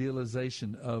this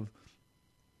idealization of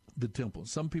the temple.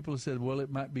 Some people have said, well,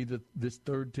 it might be this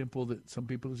third temple that some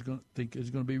people think is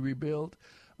going to be rebuilt.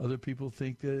 Other people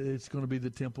think that it's going to be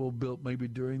the temple built maybe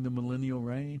during the millennial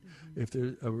reign, if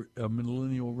there's a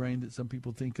millennial reign that some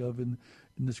people think of in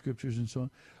the scriptures and so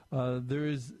on. There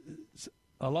is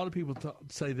a lot of people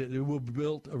say that it will be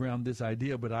built around this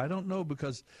idea, but I don't know,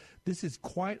 because this is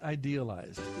quite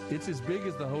idealized. It's as big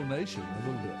as the whole nation a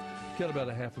little bit. Got about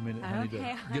a half a minute, honey,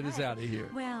 to get us out of here.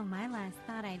 Well, my last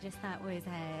thought I just thought was,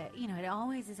 it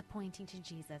always is pointing to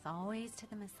Jesus, always to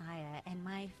the Messiah. And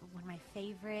one of my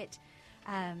favorite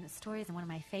stories and one of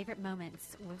my favorite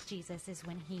moments with Jesus is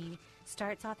when he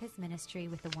starts off his ministry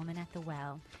with the woman at the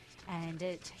well, and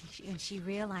she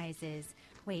realizes,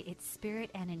 wait, it's spirit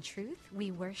and in truth.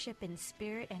 We worship in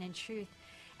spirit and in truth.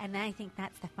 And I think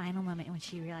that's the final moment when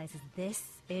she realizes this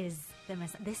is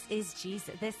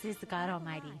Jesus. This is God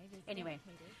Almighty. Anyway,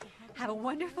 have a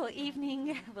wonderful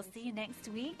evening. We'll see you next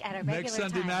week at our regular time. Next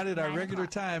Sunday night at our regular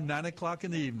time, 9 o'clock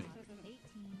in the evening.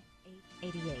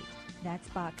 18888. That's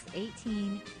box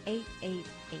 18888.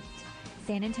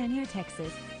 San Antonio,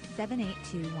 Texas,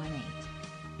 78218.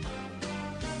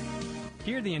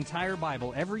 Hear the entire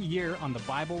Bible every year on the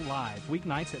Bible Live,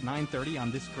 weeknights at 9:30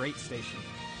 on this great station.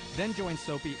 Then join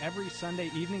Soapy every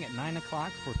Sunday evening at 9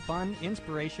 o'clock for fun,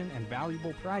 inspiration, and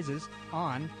valuable prizes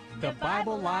on the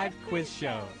Bible Live Quiz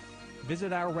Show.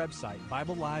 Visit our website,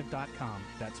 BibleLive.com.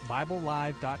 That's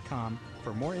BibleLive.com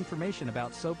for more information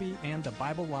about Soapy and the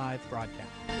Bible Live broadcast.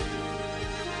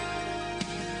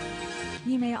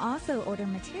 You may also order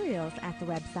materials at the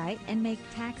website and make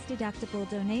tax-deductible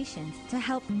donations to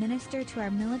help minister to our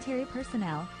military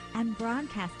personnel and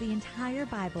broadcast the entire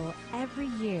Bible every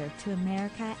year to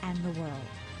America and the world.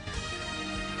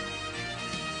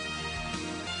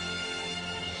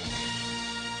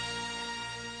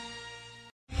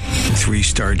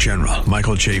 Three-star General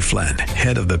Michael J. Flynn,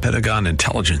 head of the Pentagon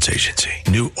Intelligence Agency,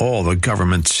 knew all the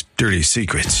government's dirty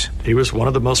secrets. He was one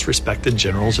of the most respected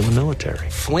generals in the military.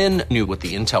 Flynn knew what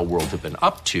the intel world had been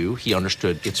up to. He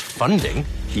understood its funding.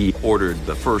 He ordered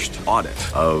the first audit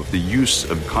of the use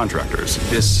of contractors.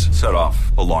 This set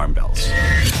off alarm bells.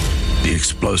 The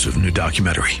explosive new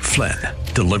documentary, Flynn,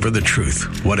 Deliver the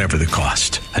Truth, Whatever the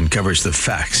Cost, uncovers the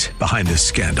facts behind this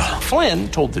scandal. Flynn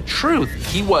told the truth.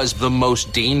 He was the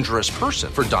most dangerous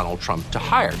person for Donald Trump to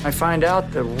hire. I find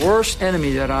out the worst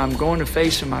enemy that I'm going to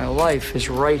face in my life is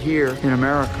right here in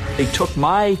America. They took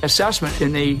my assessment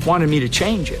and they wanted me to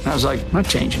change it. And I was like, I'm not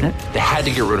changing it. They had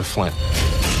to get rid of Flynn.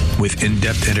 With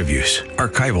in-depth interviews,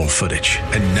 archival footage,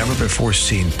 and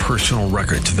never-before-seen personal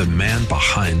records of the man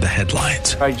behind the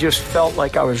headlines. I just felt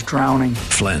like I was drowning.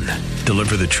 Flynn,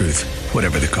 Deliver the Truth,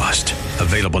 Whatever the Cost.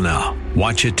 Available now.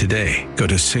 Watch it today. Go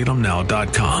to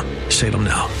salemnow.com.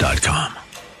 salemnow.com.